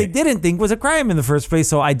 which they didn't think was a crime in the first place.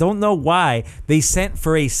 So I don't know why they sent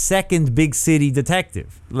for a second big city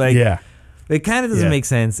detective. Like, it kind of doesn't make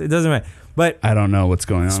sense. It doesn't matter. But I don't know what's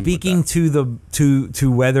going on. Speaking to the to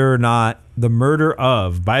whether or not the murder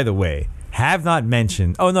of, by the way, have not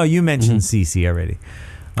mentioned. Oh no, you mentioned Cece already.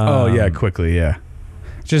 Quickly,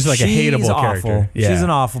 just like a hateable awful character. Yeah. She's an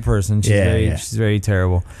awful person. She's very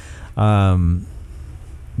terrible. But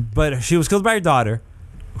she was killed by her daughter,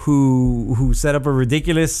 who set up a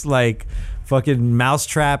ridiculous like fucking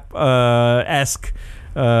mousetrap esque.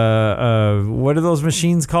 What are those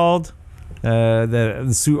machines called?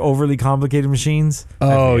 The overly complicated machines.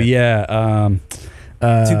 Oh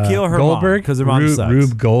to kill her Goldberg, because her mom sucks.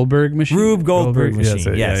 Rube Goldberg machine. Rube Goldberg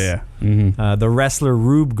machine. Yes. Yeah. Mm-hmm. The wrestler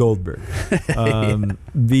Rube Goldberg.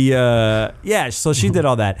 So she did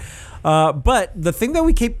all that. But the thing that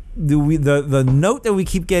we keep the note that we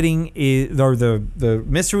keep getting is, or the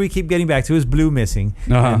mystery we keep getting back to is Blue missing,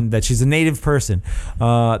 and that she's a native person.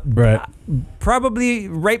 Probably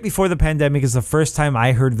right before the pandemic is the first time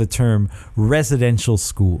I heard the term residential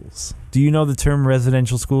schools. Do you know the term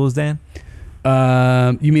residential schools, Dan?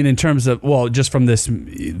 You mean in terms of, well, just from this,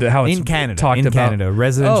 how it's in Canada, talked about? Canada,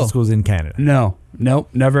 residential schools in Canada. No,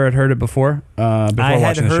 never had heard it before. I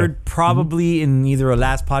had heard probably in either a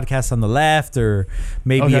last podcast on the left or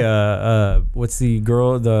maybe what's the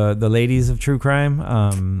girl, the ladies of true crime,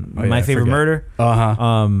 My Favorite Murder.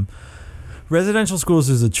 Residential schools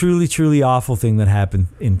is a truly, truly awful thing that happened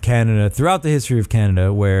in Canada throughout the history of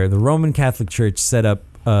Canada, where the Roman Catholic Church set up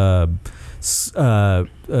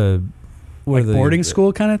like boarding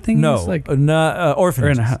school kind of thing? No, like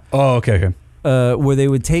orphanages. Okay. Where they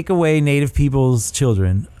would take away Native people's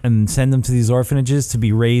children and send them to these orphanages to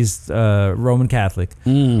be raised Roman Catholic.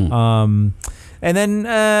 And then,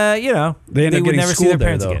 they would never see their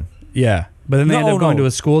parents again. Yeah. But then they end up going to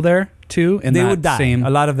a school there, too? And they would die. A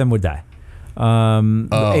lot of them would die.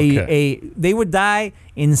 They would die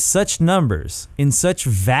in such numbers, in such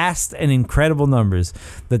vast and incredible numbers,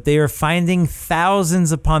 that they are finding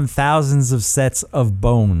thousands upon thousands of sets of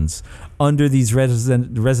bones under these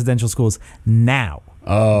residential schools now.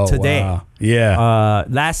 Today. Wow. Yeah.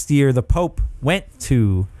 Last year, the Pope went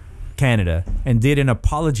to Canada and did an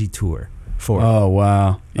apology tour for it. Oh,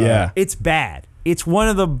 wow. Yeah. It's bad. it's one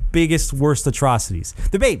of the biggest, worst atrocities.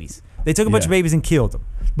 The babies. They took a bunch of babies and killed them.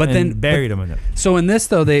 But and then buried them in them. So in this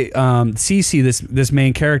though, they Cece, this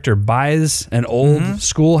main character, buys an old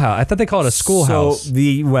schoolhouse. I thought they call it a schoolhouse. So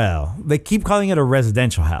they keep calling it a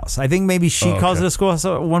residential house. I think maybe she calls it a schoolhouse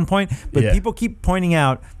at one point, but people keep pointing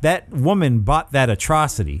out that woman bought that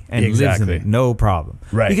atrocity and lives in it, no problem.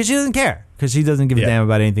 Right. Because she doesn't care. Because she doesn't give a damn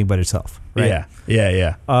about anything but herself. Right?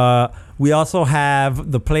 Yeah. We also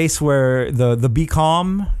have the place where the Be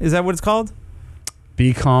Calm, is that what it's called?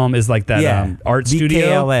 Be Calm is like that art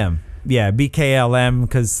studio. BKLM. Yeah, BKLM,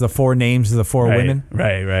 because the 4 names of the 4 women.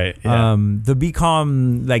 Right. Yeah. The Be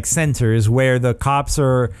Calm like center is where the cops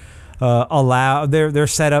are allowed. They're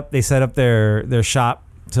set up. They set up their shop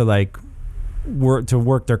to like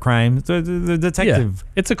work their crimes. The detective.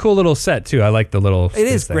 Yeah. It's a cool little set too. I like the little. It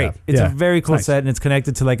is great. It's a very cool set, and it's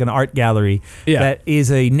connected to like an art gallery that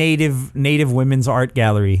is a native women's art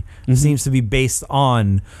gallery. Seems to be based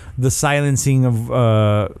on the silencing of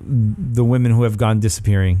the women who have gone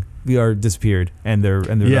disappeared and their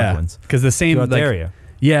loved ones. Because the same area.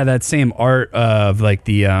 Yeah, that same art of like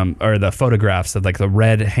the or the photographs of like the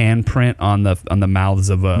red handprint on the mouths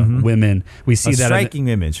of women. We see that striking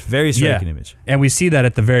image, very striking image, and we see that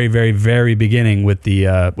at the very, very, very beginning with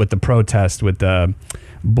the protest with the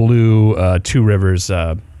Blue Two Rivers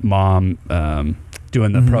mom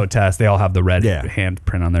doing the protest. They all have the red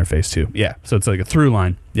handprint on their face too. Yeah, so it's like a through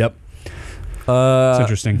line. Yep, it's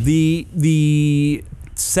interesting. The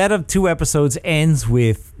set of 2 episodes ends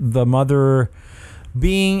with the mother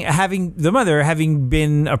having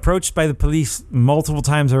been approached by the police multiple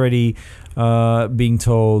times already, being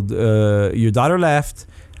told your daughter left,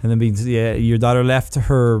 and then your daughter left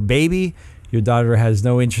her baby. Your daughter has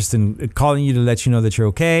no interest in calling you to let you know that you're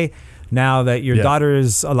okay. Now that your daughter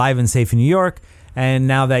is alive and safe in New York, and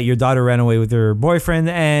now that your daughter ran away with her boyfriend,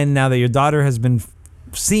 and now that your daughter has been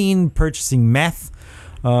seen purchasing meth.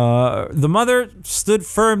 The mother stood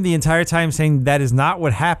firm the entire time, saying that is not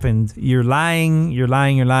what happened. You're lying.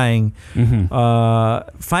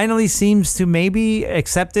 Finally seems to maybe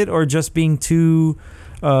accept it, or just being too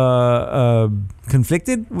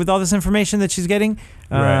conflicted with all this information that she's getting.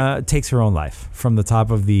 Takes her own life from the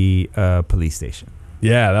top of the police station.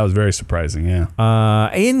 Yeah, that was very surprising. Yeah.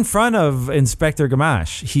 In front of Inspector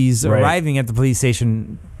Gamache, he's arriving at the police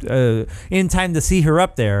station in time to see her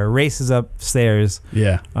up there. Races upstairs.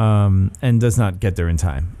 Yeah. And does not get there in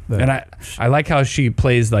time. And I like how she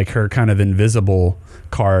plays like her kind of invisible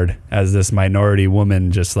card as this minority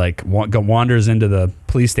woman just like wanders into the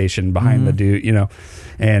police station behind the dude,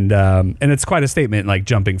 and it's quite a statement, like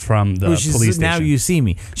jumping from the police station. Now you see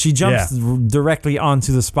me. She jumps directly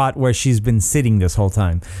onto the spot where she's been sitting this whole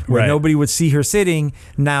time, where nobody would see her sitting.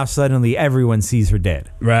 Now suddenly everyone sees her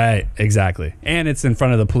dead. Right, exactly. And it's in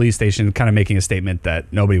front of the police station, kind of making a statement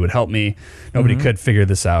that nobody would help me, nobody could figure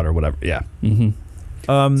this out or whatever. Yeah.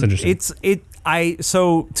 It's interesting.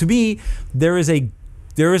 So to me, there is a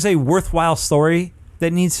worthwhile story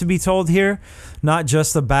that needs to be told here, not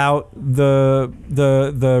just about the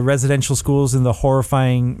residential schools and the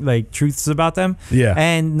horrifying like truths about them,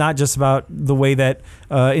 and not just about the way that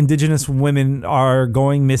indigenous women are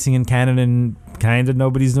going missing in Canada and kind of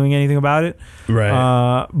nobody's doing anything about it,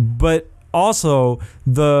 but also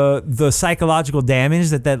the psychological damage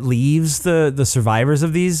that leaves the survivors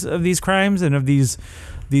of these crimes and of these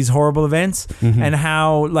horrible events, and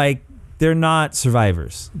how like they're not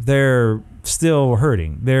survivors, they're still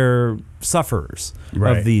hurting, they're sufferers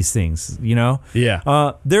of these things,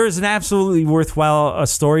 there is an absolutely worthwhile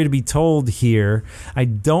story to be told here. I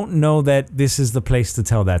don't know that this is the place to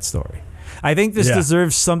tell that story. I think this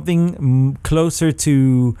deserves something closer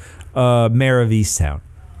to Mayor of Easttown.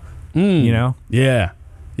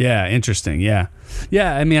 Interesting.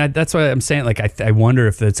 I mean, that's why I'm saying, like, I wonder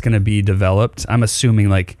if it's going to be developed. I'm assuming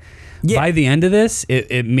like by the end of this,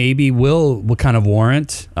 it maybe will kind of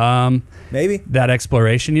warrant maybe that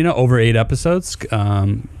exploration, over 8 episodes,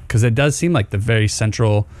 because it does seem like the very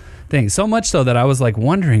central thing. So much so that I was like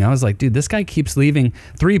wondering, I was like, dude, this guy keeps leaving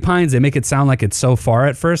 3 Pines. They make it sound like it's so far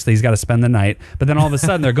at first that he's got to spend the night, but then all of a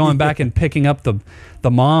sudden they're going back and picking up the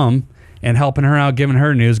mom and helping her out, giving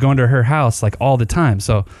her news, going to her house like all the time.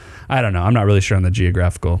 So I don't know. I'm not really sure on the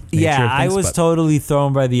geographical nature of things, I was totally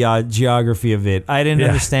thrown by the geography of it. I didn't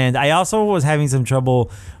understand. I also was having some trouble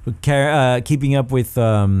keeping up with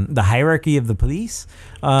the hierarchy of the police.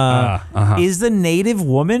 Is the native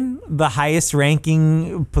woman the highest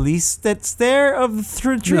ranking police that's there of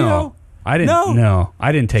the trio? No.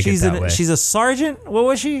 I didn't take it that way. She's a sergeant? What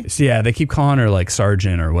was she? So, yeah, they keep calling her like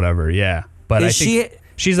sergeant or whatever. Yeah. But I think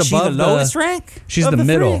She's Is she above the lowest rank? She's of the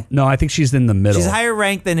middle. three? No, I think she's in the middle. She's higher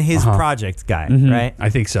ranked than his project guy, right?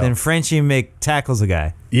 I think so. Then Frenchie McTackle's a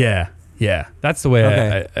guy. Yeah. That's the way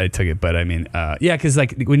Okay. I took it. But I mean, yeah, because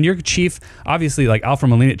like when you're chief, obviously like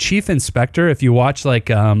Alfred Molina, chief inspector, if you watch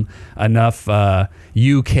like enough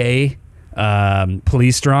UK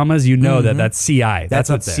police dramas, you know that's CI.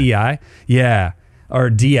 That's what up there. CI. Yeah.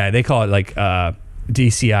 Or DI. They call it like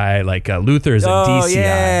DCI, like Luther's a Oh, DCI.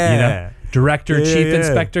 yeah. You know? Director, Yeah, chief yeah.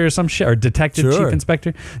 inspector or some shit. Or detective Sure. chief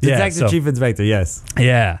inspector. Detective Chief Inspector, yes.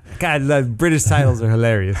 Yeah. God, the British titles are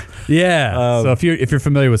hilarious. Yeah. So if you're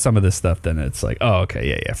familiar with some of this stuff, then it's like, oh,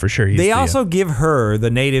 okay, yeah, for sure. He's They the, also give her, the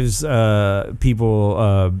natives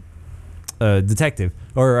people, detective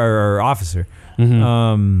or officer.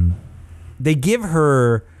 They give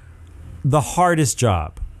her the hardest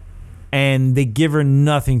job, and they give her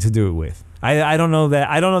nothing to do it with. I don't know that.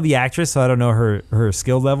 I don't know the actress, so I don't know her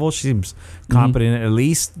skill level. She seems competent, at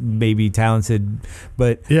least, maybe talented.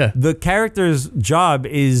 But Yeah. the character's job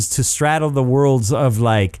is to straddle the worlds of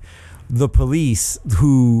like the police,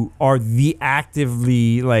 who are the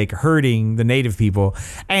actively like hurting the native people,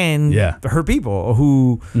 and Yeah. her people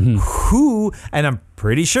who and I'm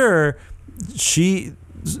pretty sure she.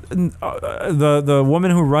 The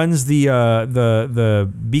woman who runs the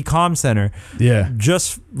BCom Center Yeah.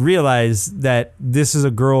 just realized that this is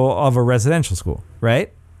a girl of a residential school,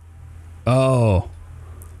 right? Oh.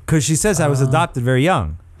 Because she says I was adopted very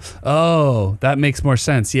young. Oh, that makes more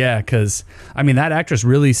sense. Yeah, because I mean that actress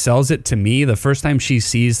really sells it to me. The first time she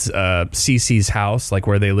sees Cece's house, like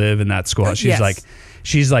where they live in that school, she's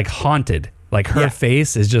like haunted. Like her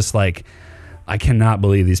face is just like, I cannot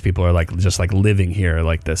believe these people are like just like living here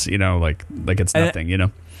like this, you know, like it's nothing, you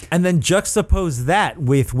know. And then juxtapose that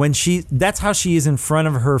with when that's how she is in front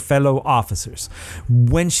of her fellow officers.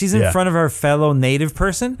 When she's in front of her fellow native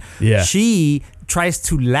person, she tries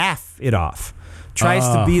to laugh it off. Tries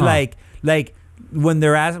to be like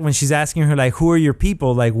when she's asking her like, who are your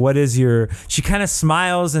people? Like, what is your, she kind of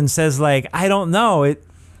smiles and says like, I don't know. It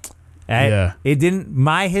didn't,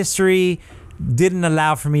 my history didn't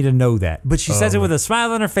allow for me to know that. But she says it with a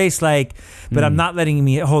smile on her face, like, but I'm not letting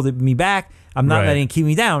me back. I'm not letting it keep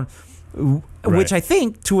me down. Which I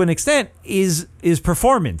think, to an extent, is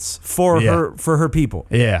performance for her people.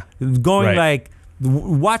 Yeah, going like,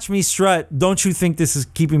 watch me strut. Don't you think this is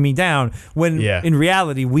keeping me down? When in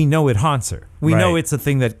reality, we know it haunts her. We know it's a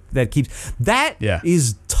thing that keeps. That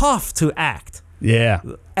is tough to act. Yeah,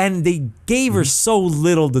 and they gave her so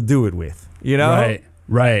little to do it with. You know,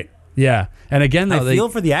 right. Yeah, and again, though, I feel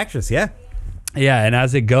for the actress. Yeah, and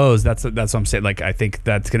as it goes, that's what I'm saying. Like, I think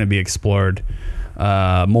that's going to be explored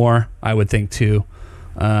more. I would think too.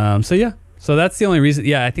 So that's the only reason.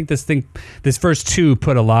 Yeah, I think this first two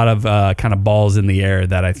put a lot of kind of balls in the air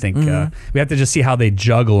that I think we have to just see how they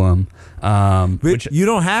juggle them. Which you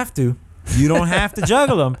don't have to. You don't have to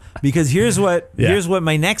juggle them, because here's what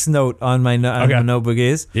my next note on my notebook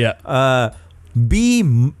is. Yeah.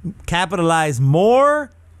 Capitalize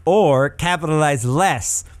more or capitalize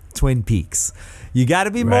less Twin Peaks. You got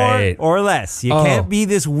to be more or less. You can't be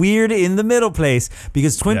this weird in the middle place,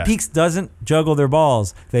 because Twin Peaks doesn't juggle their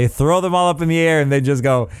balls. They throw them all up in the air and they just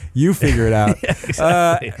go, you figure it out.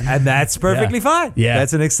 Exactly. And that's perfectly fine. Yeah.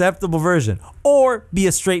 That's an acceptable version. Or be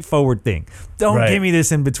a straightforward thing. Don't give me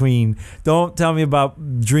this in between. Don't tell me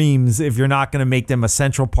about dreams if you're not going to make them a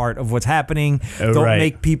central part of what's happening. Don't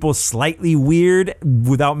make people slightly weird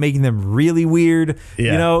without making them really weird.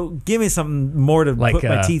 Yeah. You know, give me something more to put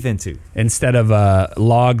my teeth into. Instead of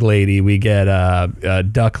log lady, we get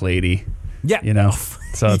duck lady. Yeah. You know?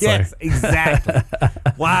 So it's yes, like exactly.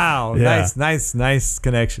 Wow. Yeah. Nice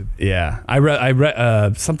connection. Yeah. I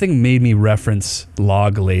read something made me reference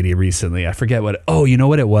log lady recently. I forget what. Oh, you know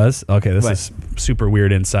what it was? Okay, this is super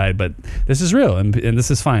weird inside, but this is real and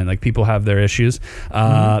this is fine. Like, people have their issues.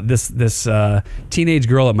 This teenage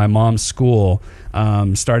girl at my mom's school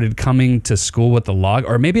started coming to school with the log,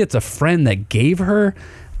 or maybe it's a friend that gave her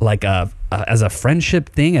like as a friendship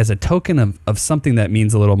thing, as a token of something that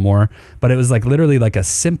means a little more. But it was like literally like a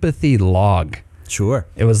sympathy log. Sure.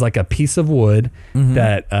 It was like a piece of wood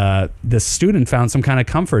that this student found some kind of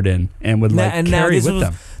comfort in and would carry with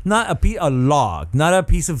them. Not a log, not a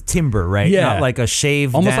piece of timber, right? Yeah. Not like a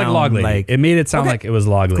shaved almost down, like log lady. It made it sound like it was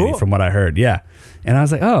log lady from what I heard. Yeah. And I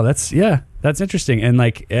was like, oh, that's interesting. And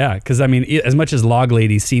like, because I mean, as much as log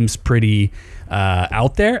lady seems pretty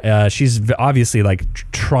out there, she's obviously like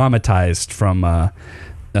traumatized from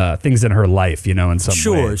things in her life, you know, in some way.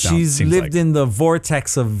 Sure, she's lived in the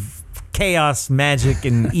vortex of chaos, magic,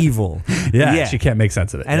 and evil. Yeah, she can't make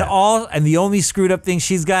sense of it. And yeah. and the only screwed up thing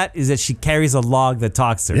she's got is that she carries a log that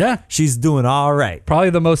talks to her. Yeah. She's doing all right. Probably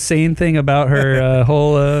the most sane thing about her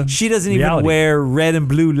whole She doesn't even reality. wear red and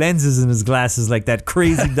blue lenses in his glasses like that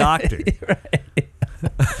crazy doctor.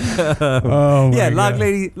 Oh my Yeah,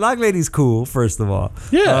 God. Log Lady's cool, first of all.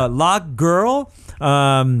 Yeah. Log Girl,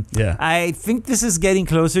 Yeah. I think this is getting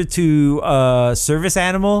closer to service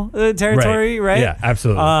animal territory, right? Yeah,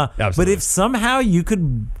 absolutely. But Absolutely. if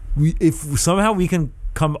somehow we can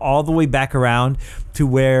come all the way back around to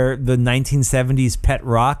where the 1970s pet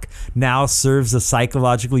rock now serves a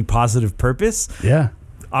psychologically positive purpose, Yeah.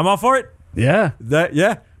 I'm all for it. Yeah.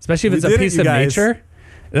 Especially if We it's a did it, piece you of guys. nature.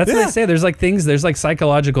 That's what Yeah. they say. There's like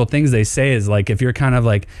psychological things they say is like if you're kind of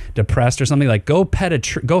like depressed or something, like go pet a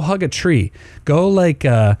tree, go hug a tree, go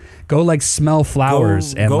smell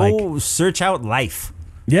flowers and go like search out life.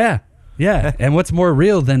 yeah. And what's more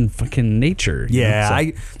real than fucking nature? you know?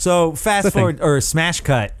 Yeah, so fast thing. forward or smash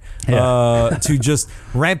cut to just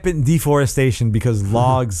rampant deforestation because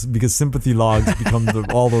sympathy logs become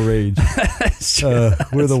all the rage.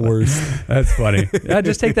 We're the worst. That's funny. Yeah,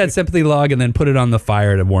 just take that sympathy log and then put it on the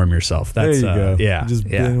fire to warm yourself. That's There you go. Yeah. Just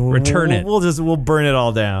yeah. we'll- Return it. We'll burn it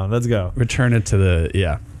all down. Let's go. Return it to the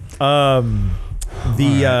yeah. I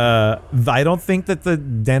don't think that the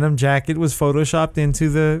denim jacket was photoshopped into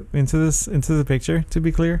the picture. To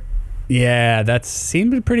be clear. Yeah, that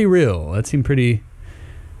seemed pretty real. That seemed pretty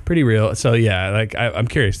real. So yeah, like I'm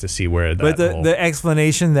curious to see where that. But the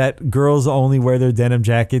explanation that girls only wear their denim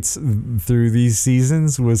jackets through these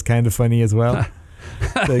seasons was kind of funny as well.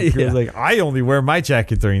 Like, Yeah. like, I only wear my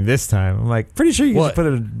jacket during this time. I'm like, pretty sure you can just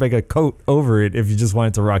put a coat over it if you just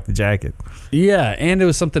wanted to rock the jacket. Yeah, and it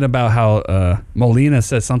was something about how Molina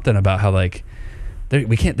says something about how like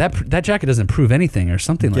we can't that jacket doesn't prove anything or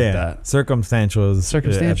something like that. Circumstantial Or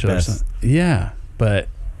something. Yeah, but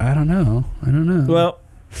I don't know. Well,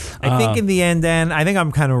 I think in the end, Dan, I think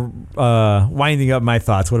I'm kind of winding up my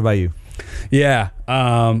thoughts. What about you? Yeah.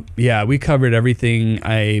 We covered everything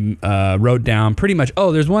I wrote down pretty much.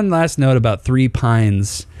 Oh, there's one last note about Three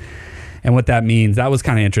Pines and what that means. That was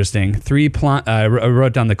kind of interesting. I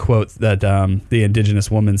wrote down the quote that the indigenous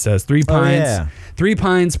woman says, Three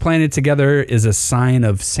pines planted together is a sign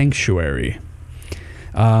of sanctuary.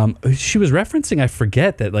 She was referencing, I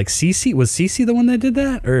forget that like Cece the one that did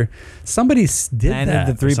that, or somebody did Planted that.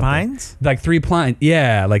 the or three something. pines? Like Three Pines,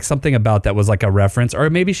 yeah, like something about that was like a reference, or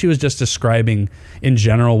maybe she was just describing in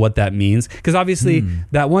general what that means. Because obviously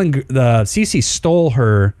that one, the Cece stole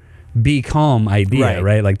her "be calm" idea,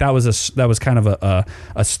 right? Like that was kind of a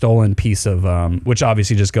stolen piece of, which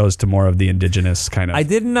obviously just goes to more of the indigenous kind of. I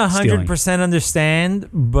didn't 100% understand,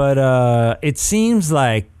 but it seems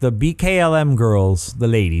like the BKLM girls, the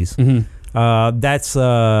ladies, that's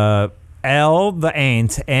L, the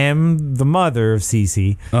aunt, M, the mother of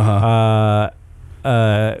Cece,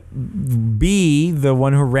 B, the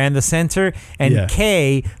one who ran the center, and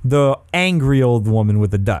K, the angry old woman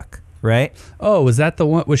with the duck. Right? Oh, was that the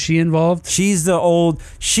one? Was she involved? She's the old.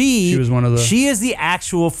 She was one of the. She is the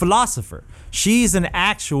actual philosopher. She's an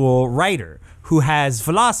actual writer who has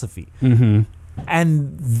philosophy. Mm-hmm.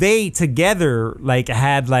 And they together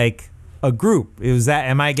had a group. Was that?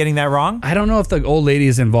 Am I getting that wrong? I don't know if the old lady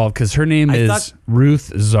is involved because her name is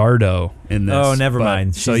Ruth Zardo in this. Oh, never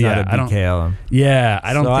mind. She's not a BKLM.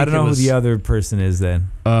 I don't know who the other person is then.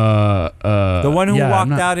 The one who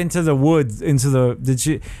walked out into the woods.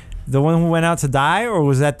 The one who went out to die, or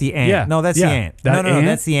was that the aunt? Yeah. No, that's the aunt. No,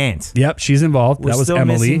 that's the aunt. Yep, she's involved. That was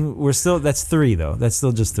Emily. That's three, though. That's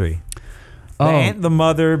still just three. The aunt, the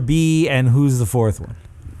mother, B, and who's the fourth one?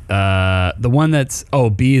 The one that's...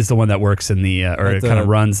 Oh, B is the one that works in the... or it kind of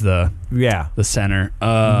runs the center.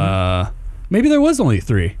 Maybe there was only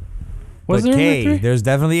three. Was there only three? There's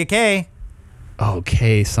definitely a K. Oh,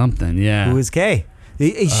 K something, yeah. Who is K?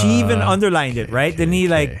 She even underlined it, right? Didn't he,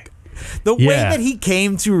 The way that he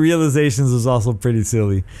came to realizations was also pretty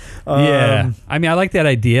silly. Yeah. I mean, I like that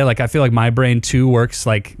idea. Like, I feel like my brain, too, works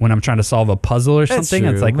like when I'm trying to solve a puzzle or something.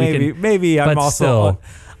 True. It's like maybe I'm also... Still.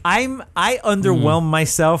 I underwhelm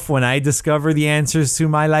myself when I discover the answers to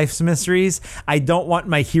my life's mysteries. I don't want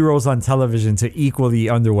my heroes on television to equally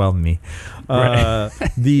underwhelm me.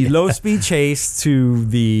 The low-speed chase to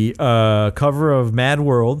the cover of Mad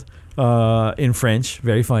World in French,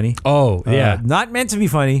 very funny. Oh, yeah. Not meant to be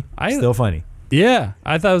funny, still funny. Yeah,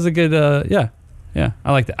 I thought it was a good, Yeah,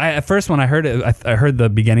 I like that. At first, when I heard it, I heard the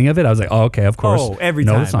beginning of it. I was like, "Oh, okay, of course." Oh, every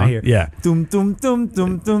know time the song. I hear, Yeah, dum dum dum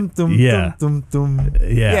dum dum dum Yeah. dum dum.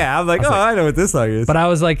 Yeah. Yeah, I'm like, I know what this song is. but I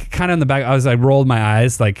was like, kind of in the back. I rolled my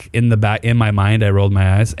eyes, like in my mind. I rolled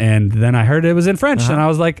my eyes, and then I heard it was in French, and I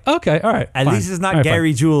was like, "Okay, all right." At fine. least it's not All right, fine.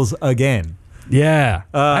 Gary Jules again. Yeah.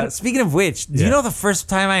 Speaking of which, do you Yeah. know the first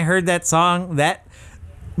time I heard that song, that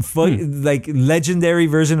like legendary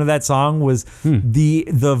version of that song was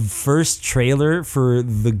the first trailer for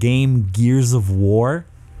the game Gears of War?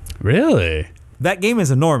 Really? That game is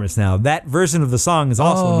enormous now. That version of the song is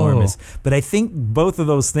also Oh. enormous. But I think both of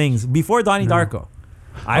those things, before Donnie Darko,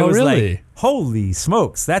 I Oh, was really? like, holy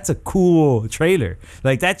smokes, that's a cool trailer.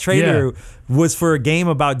 Like, that trailer Yeah. was for a game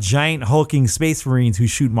about giant hulking space marines who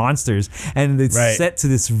shoot monsters. And it's Right. set to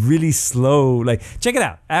this really slow, like, check it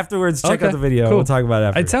out. Afterwards, check out Okay, the video. cool. We'll talk about it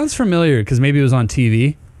after. It sounds familiar because maybe it was on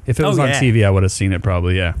TV. If it was on yeah. TV, I would have seen it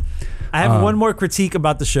probably. Yeah. I have one more critique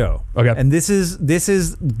about the show. Okay. And this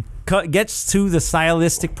gets to the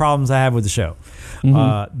stylistic problems I have with the show.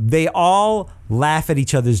 They all laugh at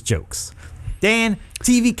each other's jokes. Dan,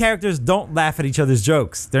 TV characters don't laugh at each other's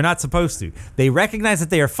jokes. They're not supposed to. They recognize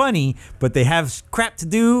that they are funny, but they have crap to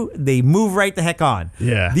do. They move right the heck on.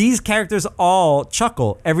 Yeah. These characters all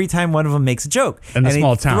chuckle every time one of them makes a joke. In the and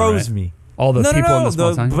small it town, throws right? me. All the people in the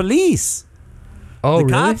small town? police. Oh, The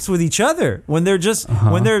really? cops with each other when they're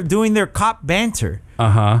when they're doing their cop banter.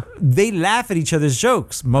 They laugh at each other's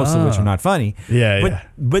jokes, most of which are not funny. Yeah,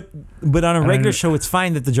 But on a regular show, it's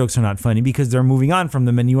fine that the jokes are not funny because they're moving on from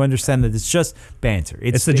them, and you understand that it's just banter.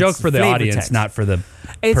 It's the joke for the flavor audience, text. not for the.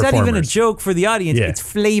 It's not even a performers. joke for the audience. Yeah. It's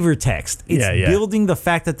flavor text. It's Yeah, yeah. building the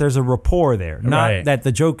fact that there's a rapport there, not Right. that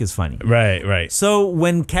the joke is funny. Right. So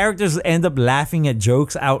when characters end up laughing at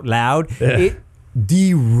jokes out loud, it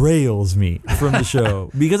derails me from the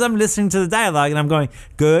show because I'm listening to the dialogue and I'm going,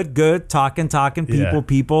 good, talking, Yeah.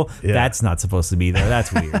 people. Yeah. That's not supposed to be there.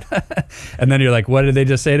 That's weird. And then you're like, what did they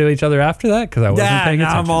just say to each other after that? Because I wasn't paying Now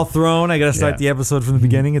attention. I'm all thrown. I got to start Yeah. the episode from the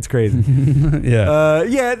beginning. It's crazy. yeah.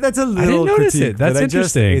 Yeah, that's a little notice critique, it. That's but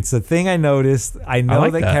interesting. It's a thing I noticed. I know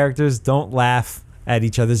like that that. characters don't laugh at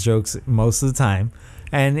each other's jokes most of the time,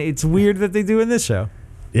 and it's weird that they do in this show.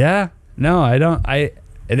 Yeah. No, I don't.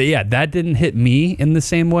 Yeah, that didn't hit me in the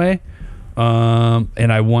same way.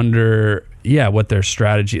 And I wonder, what their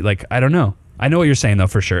strategy. Like, I don't know. I know what you're saying though,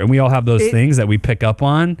 for sure. And we all have those things that we pick up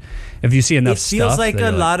on. If you see enough It feels stuff, like that a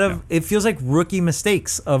you're lot of. no. It feels like rookie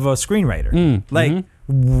mistakes of a screenwriter. Like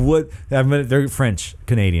what? I mean, they're French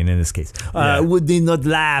Canadian in this case. Would they not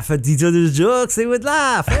laugh at each other's jokes? They would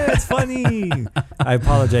laugh. Yeah, it's funny. I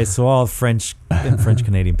apologize to all French and French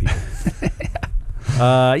Canadian people.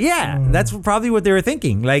 That's probably what they were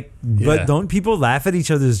thinking. Like, but Yeah. don't people laugh at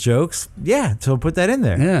each other's jokes? Yeah, so put that in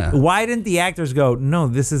there. Yeah. Why didn't the actors go, no,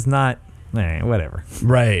 this is not, whatever.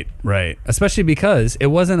 Right. Especially because it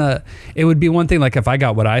wasn't it would be one thing like if I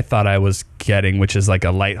got what I thought I was getting, which is like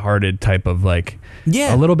a lighthearted type of like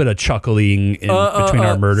Yeah. a little bit of chuckling in between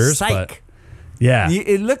our murders. Psych. But yeah.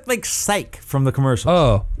 It looked like Psych from the commercial.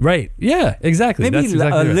 Oh, right. Yeah, exactly. Maybe That's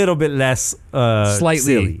exactly a right. little bit less Slightly.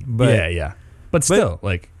 silly, but yeah. But still,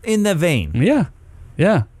 like, in the vein.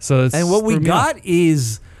 yeah. So it's And what we threw me off. got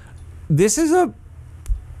is this is a.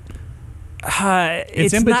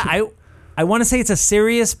 It's in not. between- I want to say it's a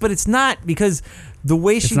serious, but it's not because the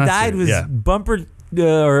way she not died was serious, yeah. bumper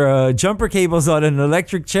jumper cables on an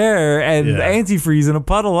electric chair and Yeah. antifreeze in a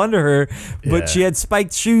puddle under her, but Yeah. she had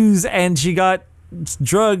spiked shoes and she got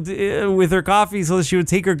drugged with her coffee so she would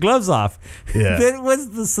take her gloves off. Yeah. That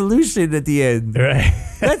was the solution at the end. Right.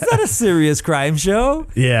 That's not a serious crime show.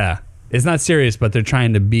 Yeah. It's not serious, but they're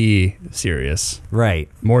trying to be serious. Right.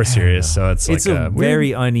 More serious. So it's It's like a weird-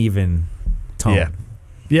 very uneven tone. Yeah.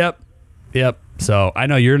 Yep. So I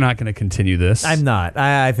know you're not going to continue this. I'm not.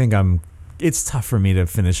 I think it's tough for me to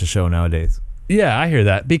finish a show nowadays. Yeah, I hear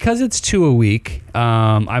that. Because it's 2 a week,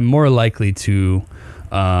 I'm more likely to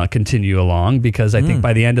continue along because I think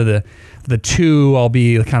by the end of the 2, I'll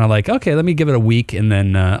be kind of like, okay, let me give it a week and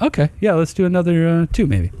then, okay, yeah, let's do another 2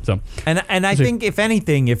 maybe. So, And I think if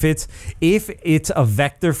anything, if it's a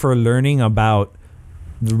vector for learning about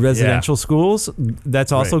the residential schools,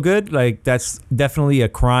 that's also Right. good. Like that's definitely a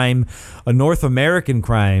crime, a North American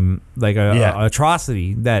crime, like a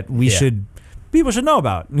atrocity that people should know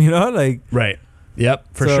about. You know, like right. Yep,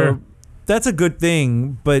 for so sure. That's a good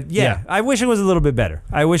thing, but Yeah. I wish it was a little bit better.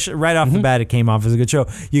 I wish right off the bat it came off as a good show.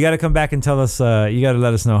 You got to come back and tell us. You got to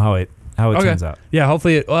let us know how it turns out. Yeah,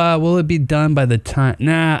 hopefully will it be done by the time?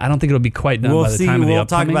 Nah, I don't think it'll be quite done We'll by the see. time of the We'll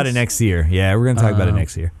talk about it upcomings. next year. Yeah, we're gonna talk about it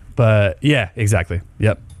next year. But yeah, exactly.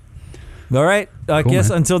 Yep. All right. I Cool, guess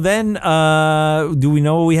man. until then, do we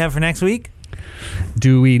know what we have for next week?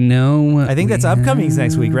 Do we know? I think that's upcoming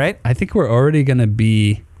next week, right? I think we're already going to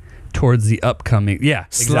be towards the upcoming. Yeah.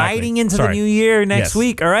 Sliding into the new year next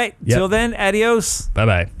week. All right. Yep. Till then, adios.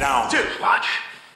 Bye-bye. Down. Watch.